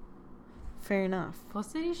 Fair enough.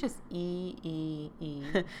 Felicity's just E.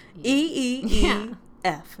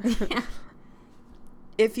 F. Yeah.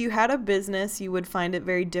 If you had a business, you would find it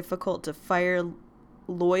very difficult to fire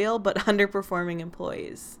loyal but underperforming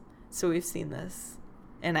employees. So we've seen this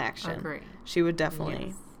in action. Agree. She would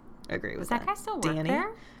definitely agree with that. Does that guy still work Danny?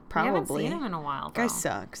 there? Probably. We haven't seen him in a while, though. Guy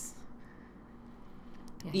sucks.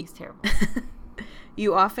 Yeah, he's terrible.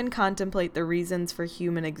 You often contemplate the reasons for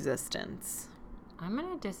human existence. I'm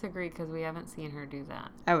going to disagree because we haven't seen her do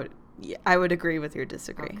that. I would agree with your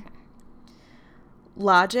disagree. Okay.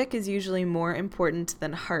 Logic is usually more important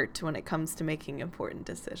than heart when it comes to making important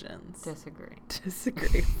decisions. Disagree.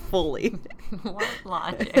 Disagree fully. What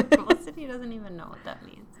logic? Felicity doesn't even know what that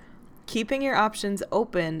means. Keeping your options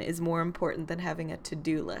open is more important than having a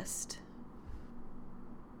to-do list.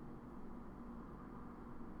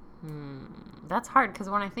 That's hard because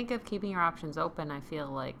when I think of keeping your options open, I feel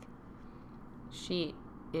like she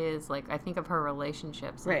is like, I think of her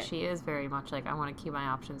relationships. Like, she is very much like, I want to keep my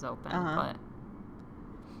options open, but.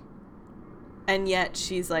 And yet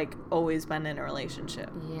she's like always been in a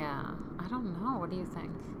relationship. Yeah. I don't know. What do you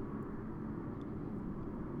think?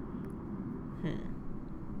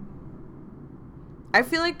 I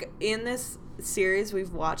feel like in this series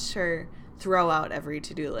we've watched her throw out every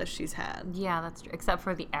to-do list she's had. Yeah, that's true. Except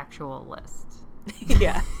for the actual list.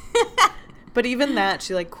 Yeah. But even that,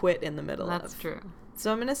 she like quit in the middle of. That's true.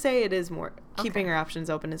 So I'm going to say it is more, keeping her options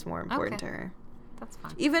open is more important to her. That's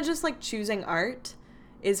fine. Even just like choosing art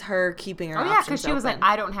is her keeping her options open. Oh yeah, because she was like,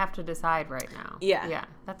 I don't have to decide right now. Yeah. Yeah,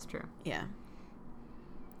 that's true. Yeah.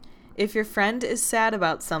 If your friend is sad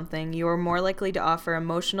about something, you are more likely to offer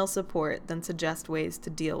emotional support than suggest ways to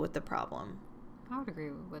deal with the problem. I would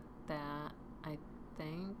agree with that, I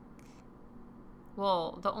think.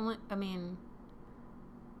 Well,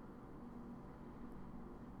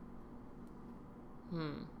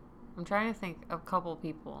 I'm trying to think of a couple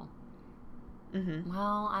people.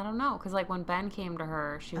 Well, I don't know. Because, like, when Ben came to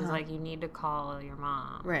her, she was like, you need to call your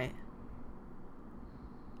mom. Right.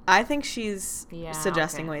 I think she's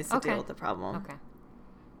suggesting ways to deal with the problem. Okay.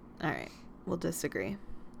 All right. We'll disagree.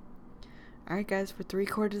 All right, guys. We're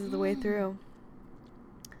 3/4 of the way through.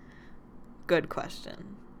 Good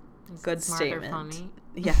question. Good statement. Funny?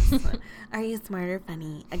 Yes. Are you smart or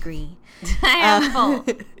funny? Agree. I am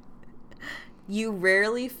both. You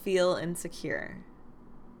rarely feel insecure.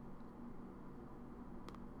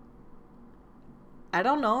 I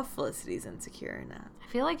don't know if Felicity's insecure or not. I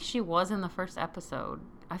feel like she was in the first episode.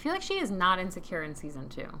 I feel like she is not insecure in season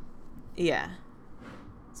 2. Yeah.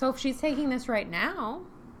 So if she's taking this right now...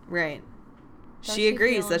 Right. She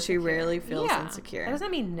agrees that she rarely feels insecure. That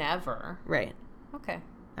doesn't mean never. Right. Okay.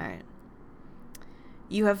 All right.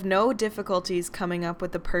 You have no difficulties coming up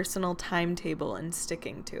with a personal timetable and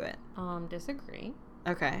sticking to it. Disagree.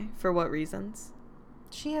 Okay. For what reasons?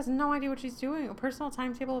 She has no idea what she's doing. A personal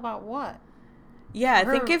timetable about what? Yeah, I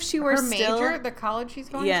think if she were still... Her major, the college she's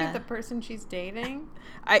going to, the person she's dating.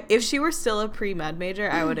 If she were still a pre-med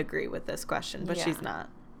major, I would agree with this question, but she's not.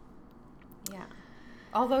 Yeah.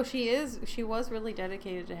 Although she was really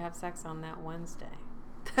dedicated to have sex on that Wednesday.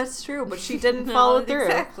 That's true, but she didn't follow through.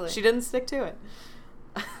 Exactly. She didn't stick to it.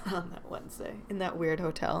 On that Wednesday. In that weird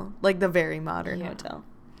hotel. Like the very modern hotel.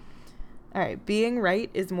 All right. Being right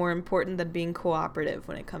is more important than being cooperative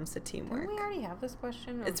when it comes to teamwork. Didn't we already have this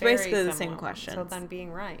question? It's basically the same question. So then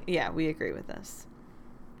being right. Yeah, we agree with this.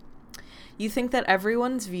 You think that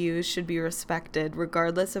everyone's views should be respected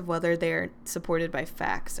regardless of whether they are supported by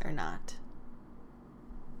facts or not.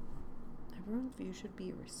 Everyone's views should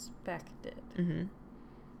be respected. Mm-hmm.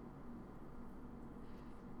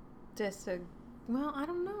 Well, I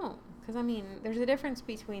don't know. Because, I mean, there's a difference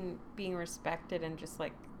between being respected and just,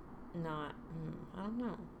 like, not... I don't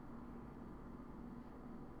know.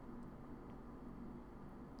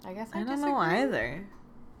 I guess I don't know either.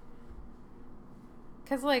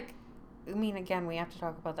 Because, like, I mean, again, we have to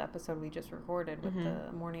talk about the episode we just recorded with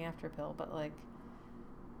the morning after pill, but, like...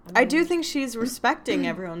 I do think she's respecting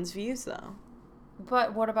everyone's views, though.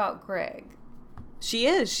 But what about Greg? She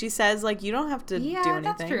is. She says, like, you don't have to do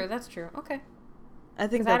anything. Yeah, that's true. Okay. I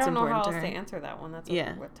think that's important to her. I don't know how else to answer that one. That's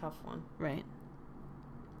a tough one. Right.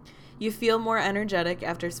 You feel more energetic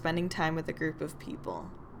after spending time with a group of people.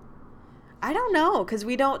 I don't know, because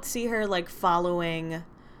we don't see her, like, following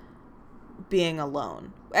being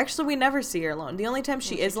alone. Actually, we never see her alone. The only time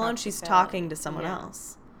she is alone, she's talking to someone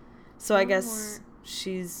else. So I guess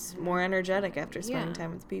she's more energetic after spending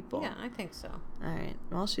time with people. Yeah, I think so. All right.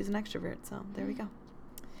 Well, she's an extrovert, so there we go.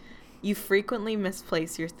 You frequently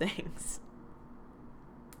misplace your things.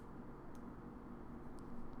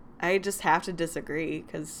 I just have to disagree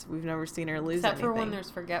because we've never seen her lose anything. Except for when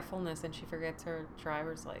there's forgetfulness and she forgets her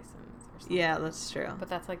driver's license or something. Yeah, that's true. But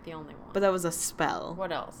that's like the only one. But that was a spell.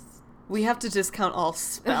 What else? We have to discount all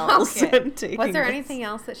spells. Okay. Was there anything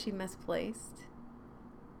else that she misplaced?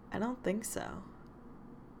 I don't think so.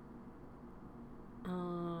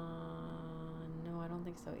 No, I don't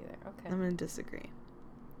think so either. Okay. I'm going to disagree.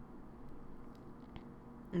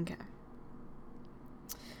 Okay.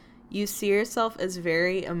 You see yourself as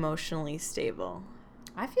very emotionally stable.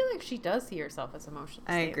 I feel like she does see herself as emotionally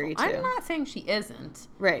stable. I agree, too. I'm not saying she isn't.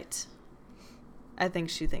 Right. I think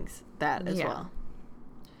she thinks that as well.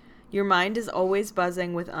 Your mind is always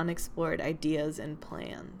buzzing with unexplored ideas and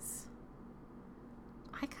plans.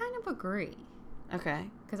 I kind of agree. Okay.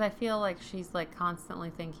 Because I feel like she's, like,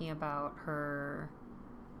 constantly thinking about her,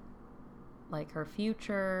 like, her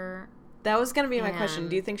future. That was going to be my question.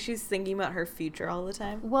 Do you think she's thinking about her future all the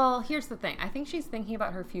time? Well, here's the thing. I think she's thinking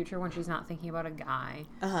about her future when she's not thinking about a guy.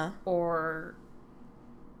 Uh-huh. Or,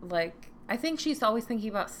 like, I think she's always thinking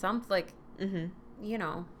about something, like, you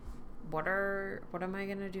know, what am I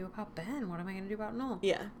going to do about Ben? What am I going to do about Noel?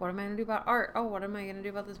 Yeah. What am I going to do about Art? Oh, what am I going to do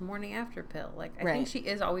about this morning after pill? Like, I think she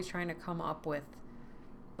is always trying to come up with,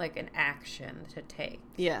 like, an action to take.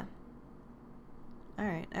 Yeah. All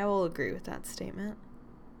right. I will agree with that statement.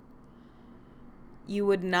 You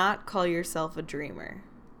would not call yourself a dreamer.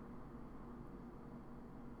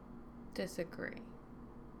 Disagree.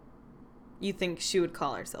 You think she would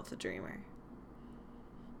call herself a dreamer?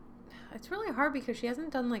 It's really hard because she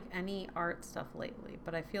hasn't done, like, any art stuff lately.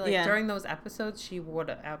 But I feel like during those episodes, she would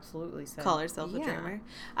have absolutely said... Call herself a dreamer.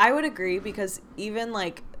 I would agree because even,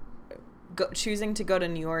 like, choosing to go to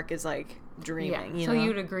New York is, like, dreaming, you know? So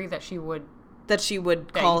you'd agree that she would... That she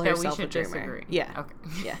would call herself a dreamer. Disagree. Yeah. Okay.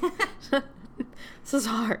 Yeah. This is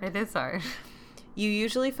hard. It is hard. You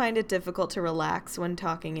usually find it difficult to relax when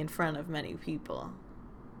talking in front of many people.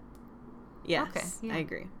 Yes, okay, yeah. I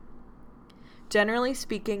agree. Generally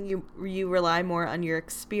speaking, you rely more on your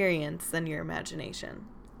experience than your imagination.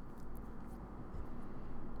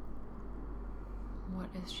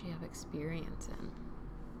 What does she have experience in?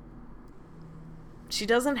 She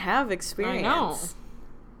doesn't have experience. I know.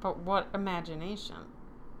 But what imagination?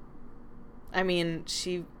 I mean,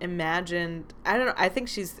 she imagined... I don't know. I think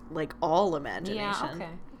she's, like, all imagination. Yeah,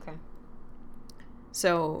 okay.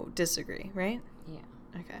 So, disagree, right? Yeah.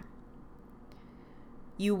 Okay.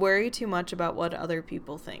 You worry too much about what other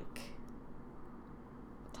people think.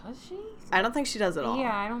 Does she? I don't think she does at all.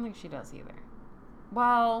 Yeah, I don't think she does either.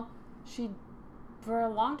 Well, for a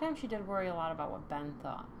long time, she did worry a lot about what Ben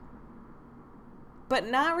thought. But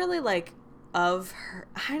not really, like, of her...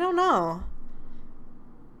 I don't know.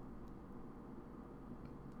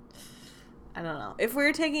 I don't know. If we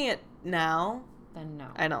were taking it now... Then no.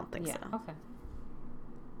 I don't think so. Okay.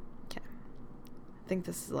 I think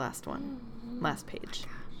this is the last one. Last page.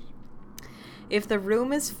 If the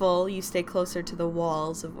room is full, you stay closer to the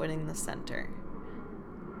walls, avoiding the center.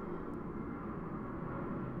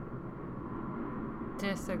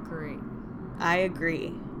 Disagree. I agree.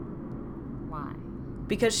 Why?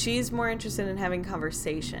 Because she's more interested in having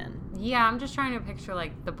conversation. Yeah, I'm just trying to picture,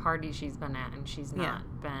 like, the party she's been at, and she's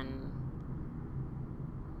not been...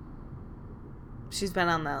 She's been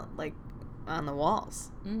on the, like, on the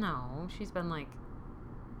walls. No, she's been, like...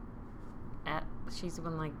 she's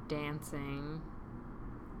been, like, dancing.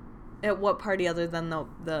 At what party other than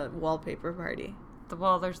the wallpaper party?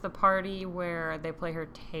 Well, there's the party where they play her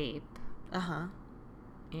tape. Uh-huh.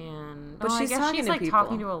 And... But she's talking to like, people.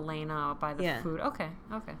 talking to Elena by the food. Okay.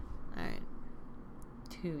 All right.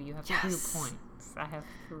 2. You have 2 points. I have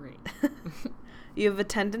 3. You have a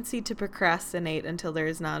tendency to procrastinate until there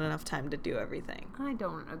is not enough time to do everything. I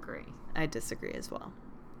don't agree. I disagree as well.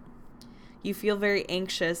 You feel very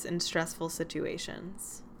anxious in stressful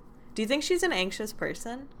situations. Do you think she's an anxious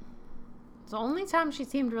person? The only time she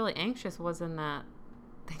seemed really anxious was in that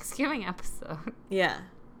Thanksgiving episode. Yeah.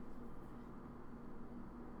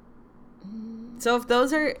 So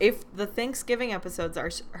if the Thanksgiving episodes are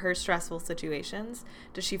her stressful situations,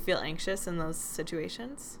 does she feel anxious in those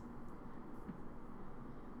situations?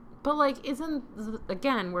 But, like,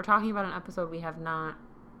 again, we're talking about an episode we have not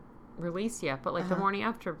released yet, but, like, the morning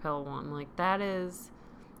after pill one, like, that is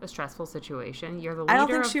a stressful situation. You're the leader. I don't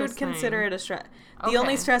think she would consider it a stress. The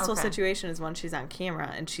only stressful okay. situation is when she's on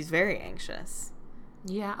camera and she's very anxious.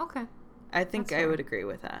 Yeah, okay. I think I would agree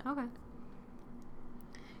with that. Okay.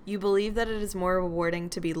 You believe that it is more rewarding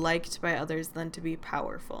to be liked by others than to be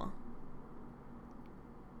powerful.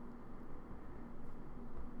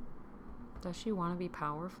 Does she want to be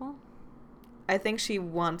powerful? I think she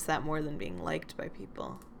wants that more than being liked by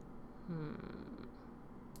people.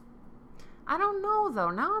 I don't know, though.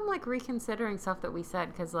 Now I'm, like, reconsidering stuff that we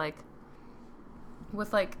said, because, like,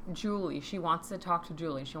 with, like, Julie, she wants to talk to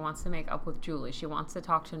Julie. She wants to make up with Julie. She wants to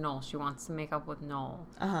talk to Noel. She wants to make up with Noel.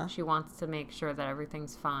 Uh-huh. She wants to make sure that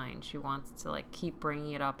everything's fine. She wants to, like, keep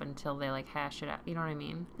bringing it up until they, like, hash it out. You know what I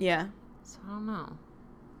mean? Yeah. So I don't know.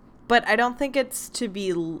 But I don't think it's to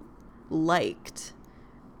be liked.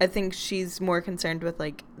 I think she's more concerned with,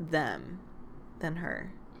 like, them than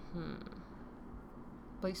her.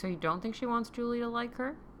 Like, so you don't think she wants Julie to like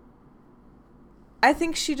her? I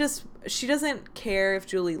think she doesn't care if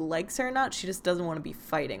Julie likes her or not. She just doesn't want to be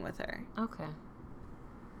fighting with her. Okay.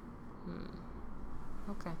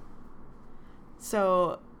 Okay.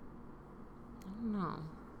 So, I don't know.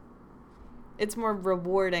 It's more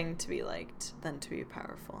rewarding to be liked than to be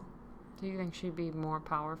powerful. Do you think she'd be more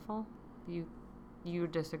powerful? You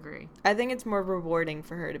disagree. I think it's more rewarding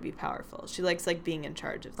for her to be powerful. She likes, like, being in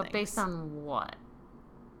charge of things. But based on what?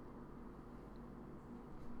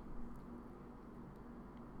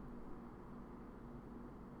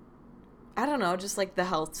 I don't know, just, like, the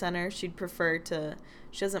health center. She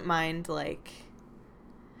doesn't mind, like...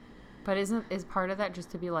 But is part of that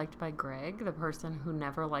just to be liked by Greg, the person who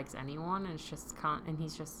never likes anyone, and she just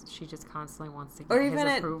constantly wants to get or his even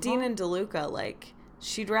approval? at Dean and DeLuca, like,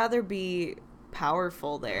 she'd rather be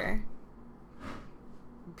powerful there.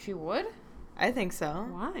 She would? I think so.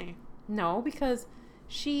 Why? No, because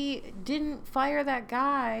she didn't fire that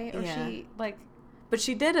guy, or she, like... But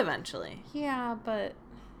she did eventually. Yeah, but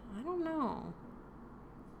I don't know.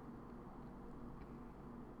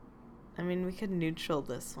 I mean, we could neutral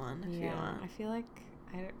this one if you want. I feel like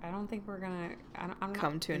I don't think we're gonna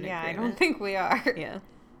come to an agreement. I don't think we are. Yeah.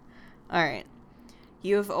 All right.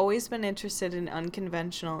 You have always been interested in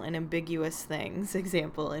unconventional and ambiguous things.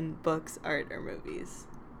 Example, in books, art, or movies.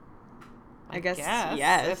 I guess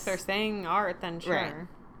yes. If they're saying art, then sure. Right.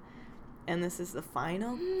 And this is the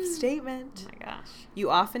final statement. Oh my gosh.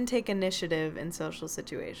 You often take initiative in social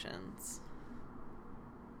situations.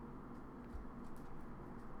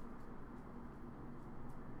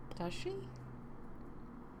 Does she?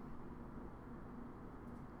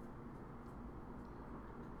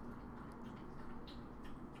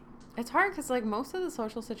 It's hard because, like, most of the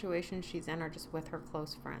social situations she's in are just with her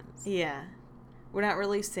close friends. Yeah. We're not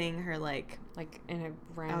really seeing her, like in a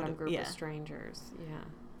random group of strangers. Yeah.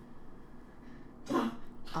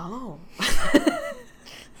 Oh.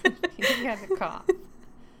 You had to cough.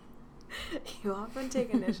 You often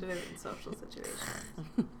take initiative in social situations.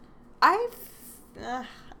 I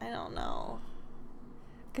don't know.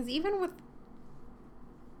 Because even with...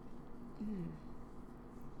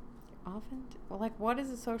 often... Well, like, what is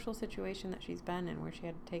a social situation that she's been in where she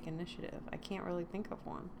had to take initiative? I can't really think of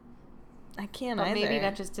one. I can't but either. Maybe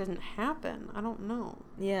that just didn't happen. I don't know.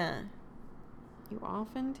 Yeah. You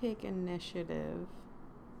often take initiative.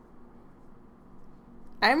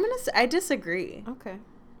 I disagree. Okay.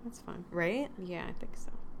 That's fine. Right? Yeah, I think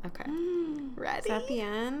so. Okay. Ready? Is that the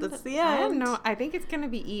end? That's the end. I think it's going to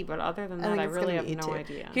be E, but other than that, I really have no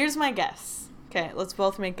idea. Here's my guess. Okay, let's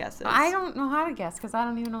both make guesses. I don't know how to guess because I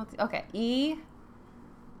don't even know what okay, E.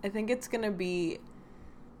 I think it's going to be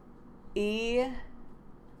E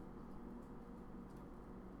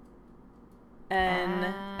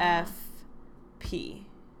N F P.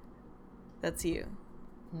 That's you.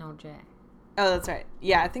 No J. Oh, that's right.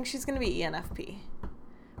 Yeah, I think she's going to be ENFP,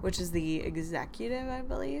 which is the executive, I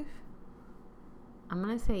believe. I'm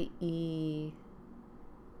going to say E.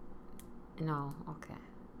 No, okay.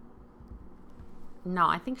 No,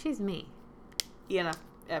 I think she's me.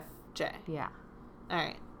 ENFJ. Yeah. All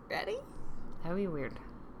right. Ready? That would be weird.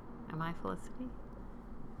 Am I Felicity?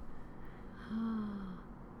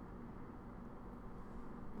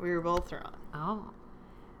 We were both wrong. Oh.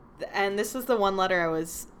 And this was the one letter I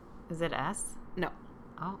was... Is it S? No.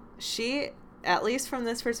 Oh. She, at least from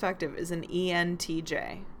this perspective, is an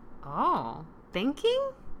ENTJ. Oh.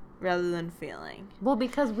 Thinking? Rather than feeling. Well,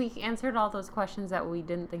 because we answered all those questions that we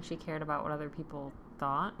didn't think she cared about what other people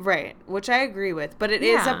thought. Right, which I agree with. But it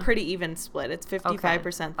is a pretty even split. It's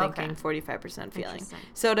 55% thinking, 45% feeling.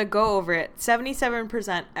 So to go over it,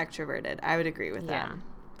 77% extroverted. I would agree with that.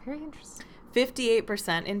 Very interesting.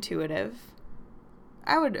 58% intuitive.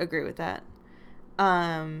 I would agree with that.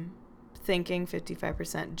 Thinking,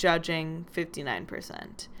 55%. Judging,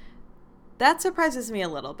 59%. That surprises me a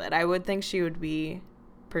little bit. I would think she would be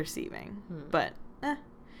perceiving, but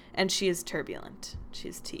and she is turbulent.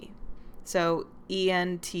 She's T. So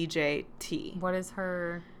ENTJ-T. What is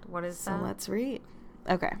that? So let's read.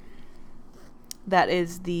 Okay. That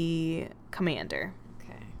is the commander.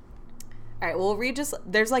 Okay. All right, we'll read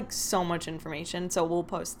there's like so much information, so we'll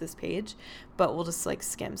post this page, but we'll just like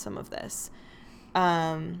skim some of this.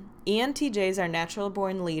 ENTJs are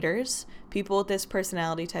natural-born leaders. People with this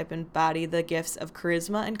personality type embody the gifts of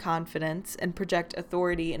charisma and confidence and project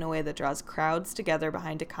authority in a way that draws crowds together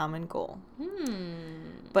behind a common goal.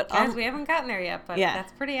 But guys, we haven't gotten there yet, but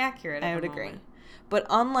that's pretty accurate. I would agree. But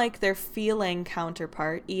unlike their feeling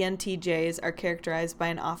counterpart, ENTJs are characterized by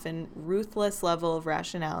an often ruthless level of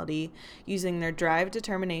rationality, using their drive,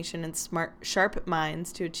 determination, and sharp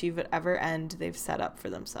minds to achieve whatever end they've set up for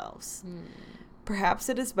themselves. Perhaps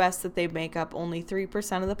it is best that they make up only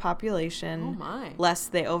 3% of the population,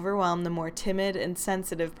 lest they overwhelm the more timid and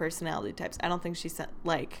sensitive personality types. I don't think she's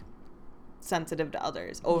sensitive to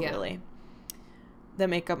others overly. That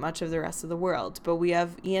make up much of the rest of the world. But we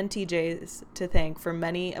have ENTJs to thank for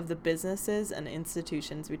many of the businesses and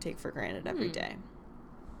institutions we take for granted every day.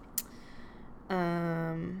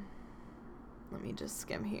 Let me just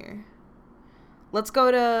skim here. Let's go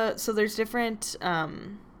to... So there's different...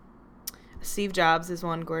 Steve Jobs is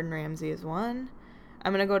one. Gordon Ramsay is one.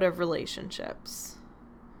 I'm going to go to relationships.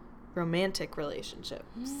 Romantic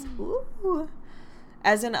relationships. Ooh.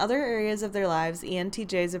 As in other areas of their lives,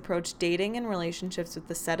 ENTJs approach dating and relationships with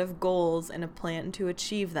a set of goals and a plan to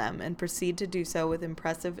achieve them, and proceed to do so with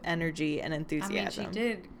impressive energy and enthusiasm. I mean, she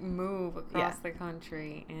did move across the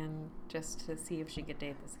country and just to see if she could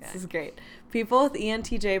date this guy. This is great. People with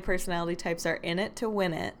ENTJ personality types are in it to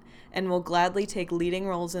win it, and will gladly take leading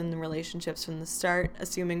roles in the relationships from the start,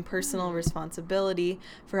 assuming personal responsibility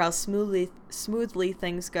for how smoothly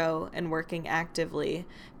things go and working actively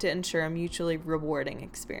to ensure a mutually rewarding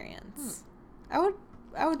experience. I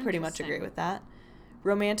would pretty much agree with that.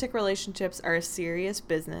 Romantic relationships are a serious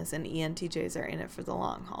business, and ENTJs are in it for the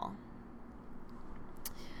long haul.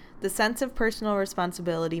 The sense of personal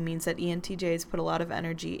responsibility means that ENTJs put a lot of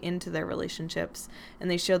energy into their relationships, and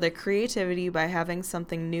they show their creativity by having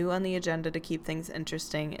something new on the agenda to keep things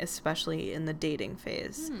interesting, especially in the dating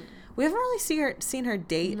phase. We haven't really seen her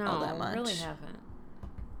date all that much. No, really haven't.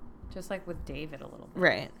 Just like with David a little bit.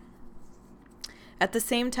 Right. At the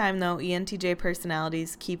same time, though, ENTJ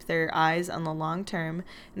personalities keep their eyes on the long term,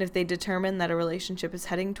 and if they determine that a relationship is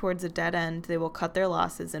heading towards a dead end, they will cut their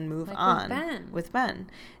losses and move on with Ben,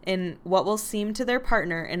 in what will seem to their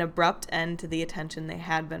partner an abrupt end to the attention they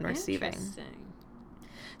had been receiving.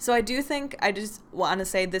 So I do think, I just want to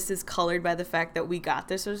say this is colored by the fact that we got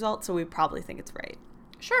this result, so we probably think it's right.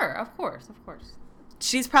 Sure, of course.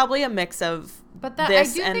 She's probably a mix of this and something else. But I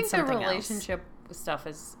do think the relationship stuff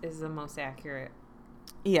is the most accurate.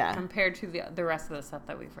 Yeah. Compared to the rest of the stuff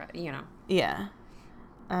that we've read, you know. Yeah.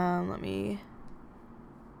 I'm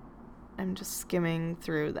just skimming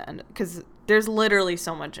through the end, because there's literally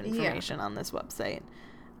so much information on this website.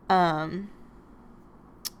 Let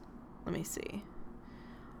me see.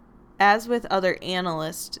 As with other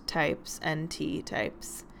analyst types, NT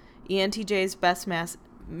types, ENTJ's best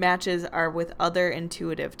matches are with other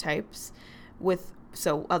intuitive types,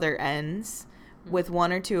 other Ns, with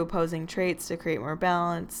one or two opposing traits to create more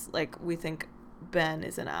balance. Like, we think Ben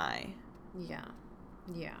is an I. Yeah.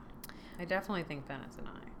 I definitely think Ben is an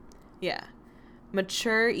I. Yeah.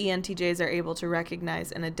 Mature ENTJs are able to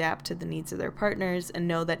recognize and adapt to the needs of their partners and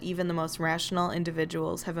know that even the most rational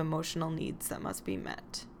individuals have emotional needs that must be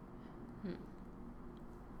met.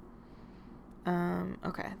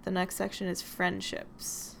 Okay, the next section is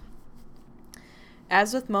friendships.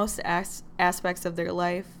 As with most aspects of their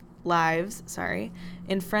lives,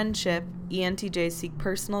 in friendship, ENTJs seek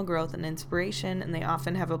personal growth and inspiration, and they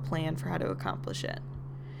often have a plan for how to accomplish it.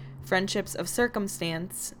 Friendships of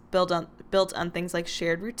circumstance, built on things like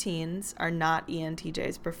shared routines, are not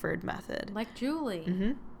ENTJ's preferred method. Like Julie.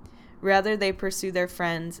 Mm-hmm. Rather, they pursue their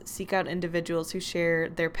friends, seek out individuals who share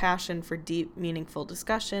their passion for deep, meaningful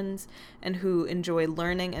discussions, and who enjoy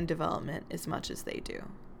learning and development as much as they do.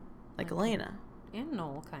 Like Elena. And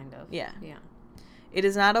Noel, kind of. Yeah. Yeah. It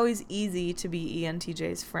is not always easy to be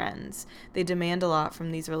ENTJ's friends. They demand a lot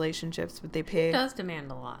from these relationships, but they pay... She does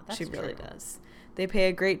demand a lot. That's true. She really does. They pay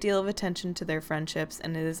a great deal of attention to their friendships,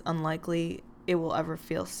 and it is unlikely it will ever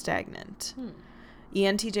feel stagnant.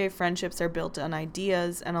 ENTJ friendships are built on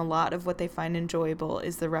ideas, and a lot of what they find enjoyable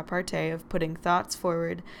is the repartee of putting thoughts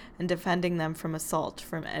forward and defending them from assault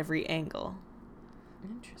from every angle.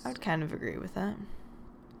 Interesting. I would kind of agree with that.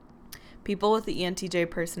 People with the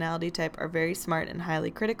ENTJ personality type are very smart and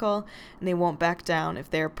highly critical, and they won't back down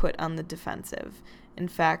if they are put on the defensive. In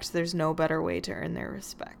fact, there's no better way to earn their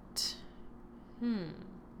respect.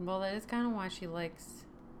 Well, that is kind of why she likes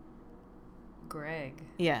Greg.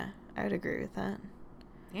 Yeah, I would agree with that.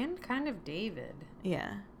 And kind of David.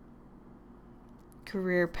 Yeah.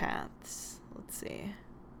 Career paths. Let's see.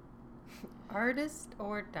 Artist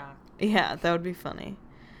or doctor? Yeah, that would be funny.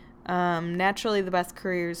 Naturally, the best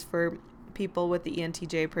careers for people with the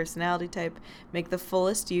ENTJ personality type make the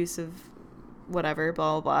fullest use of whatever,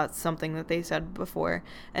 blah, blah, blah, something that they said before.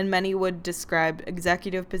 And many would describe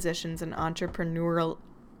executive positions and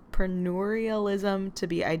entrepreneurialism to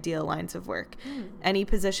be ideal lines of work. Any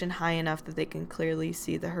position high enough that they can clearly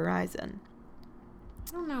see the horizon.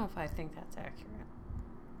 I don't know if I think that's accurate.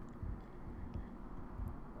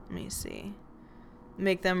 Let me see.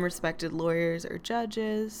 Make them respected lawyers or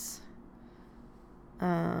judges.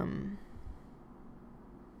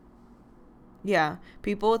 Yeah,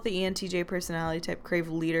 people with the ENTJ personality type crave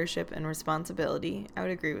leadership and responsibility. I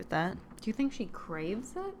would agree with that. Do you think she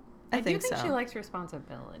craves it? I think do think so. She likes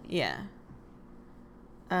responsibility. Yeah.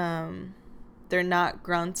 They're not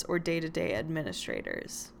grunts or day-to-day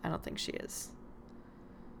administrators. I don't think she is.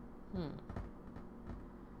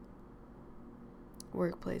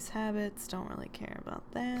 Workplace habits, don't really care about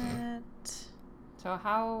that. So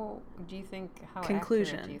how do you think, how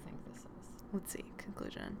Conclusion. accurate do you think this is? Let's see,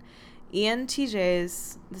 conclusion.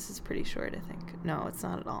 ENTJs, this is pretty short, I think. No, it's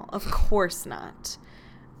not at all. Of course not.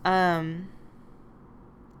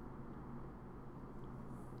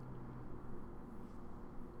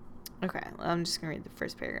 Okay, I'm just going to read the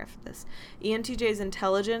first paragraph of this. ENTJ's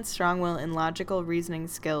intelligence, strong will, and logical reasoning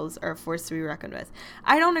skills are a force to be reckoned with.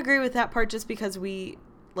 I don't agree with that part just because we,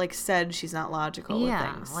 said she's not logical with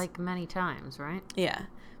things. Yeah, many times, right? Yeah.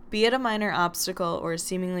 Be it a minor obstacle or a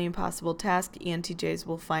seemingly impossible task, ENTJs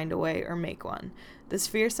will find a way or make one. This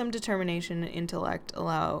fearsome determination and intellect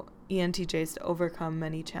allow ENTJs to overcome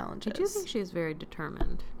many challenges. I do think she's very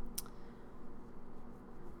determined.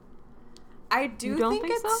 I do think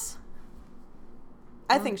it's... So?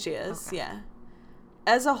 I think she is, okay. Yeah.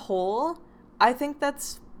 As a whole, I think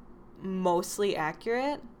that's mostly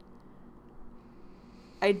accurate.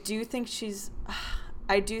 I do think she's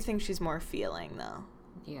more feeling, though.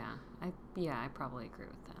 Yeah, I probably agree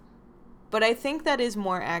with that. But I think that is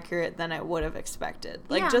more accurate than I would have expected.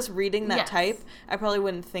 Just reading that type, I probably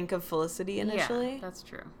wouldn't think of Felicity initially. Yeah, that's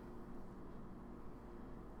true.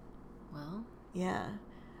 Well. Yeah.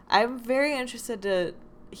 I'm very interested to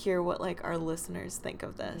hear what, our listeners think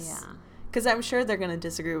of this. Yeah. Because I'm sure they're going to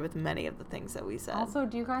disagree with many of the things that we said. Also,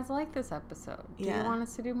 do you guys like this episode? Do you want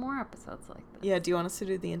us to do more episodes like this? Yeah, do you want us to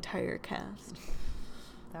do the entire cast?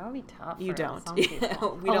 That would be tough. You for don't. Some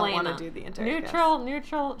people. We don't want to do the entire cast.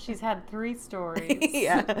 Neutral. She's had 3 stories.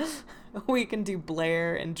 Yeah. We can do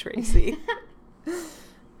Blair and Tracy.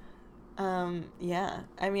 Yeah.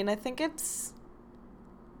 I mean, I think it's...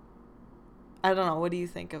 I don't know. What do you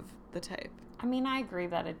think of the type? I mean, I agree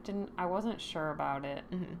that I wasn't sure about it.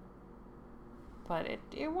 Mm-hmm. But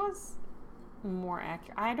it was more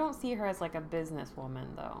accurate. I don't see her as a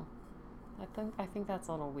businesswoman, though. I think that's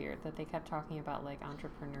a little weird that they kept talking about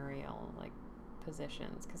entrepreneurial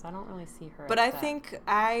positions, because I don't really see her. But I think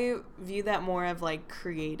I view that more of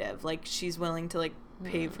creative. She's willing to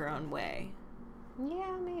pave her own way.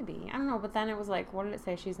 Yeah, maybe. I don't know. But then it was what did it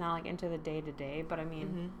say? She's not into the day to day. But I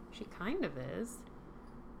mean, she kind of is.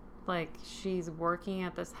 She's working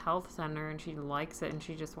at this health center and she likes it and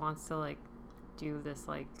she just wants to do this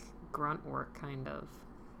grunt work kind of.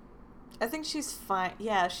 I think she's fine.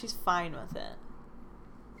 Yeah, she's fine with it.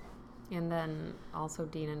 And then also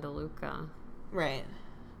Dean and DeLuca. Right.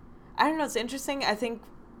 I don't know. It's interesting. I think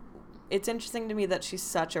it's interesting to me that she's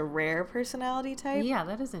such a rare personality type. Yeah,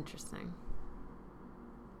 that is interesting.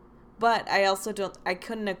 But I also I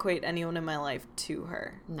couldn't equate anyone in my life to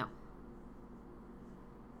her. No.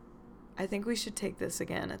 I think we should take this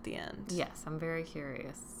again at the end. Yes, I'm very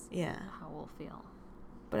curious. Yeah. How we'll feel.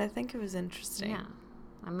 But I think it was interesting. Yeah.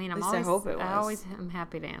 I mean, I hope it was. I always am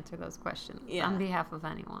happy to answer those questions on behalf of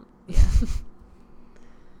anyone. Yeah.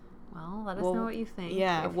 Well, let us know what you think.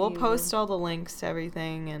 Yeah, we'll post all the links to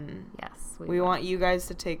everything, and yes, we want you guys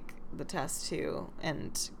to take the test too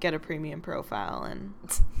and get a premium profile and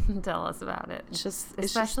tell us about it.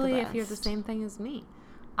 Especially if you're the same thing as me.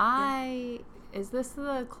 Is this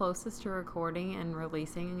the closest to recording and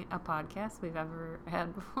releasing a podcast we've ever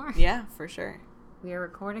had before? Yeah, for sure. We are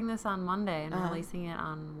recording this on Monday and releasing it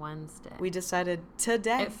on Wednesday. We decided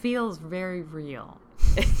today. It feels very real.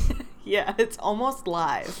 Yeah, it's almost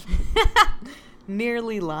live.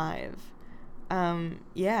 Nearly live.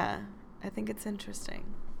 Yeah, I think it's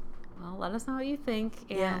interesting. Well, let us know what you think,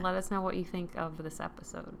 and let us know what you think of this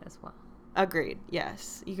episode as well. Agreed,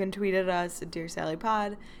 yes. You can tweet at us at Dear Sally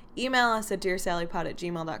Pod. Email us at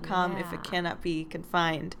dearsallypod@gmail.com if it cannot be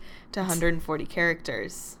confined to 140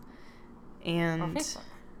 characters. And or Facebook.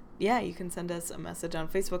 Yeah, you can send us a message on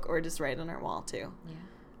Facebook or just write on our wall too. Yeah.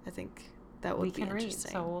 I think that would be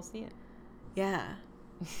interesting. Read, so we'll see it. Yeah.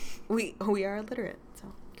 we are illiterate,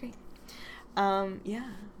 so great. Yeah.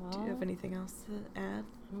 Well, do you have anything else to add?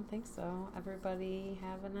 I don't think so. Everybody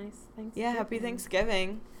have a nice Thanksgiving. Yeah, happy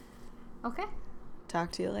Thanksgiving. Okay.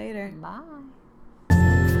 Talk to you later. Bye.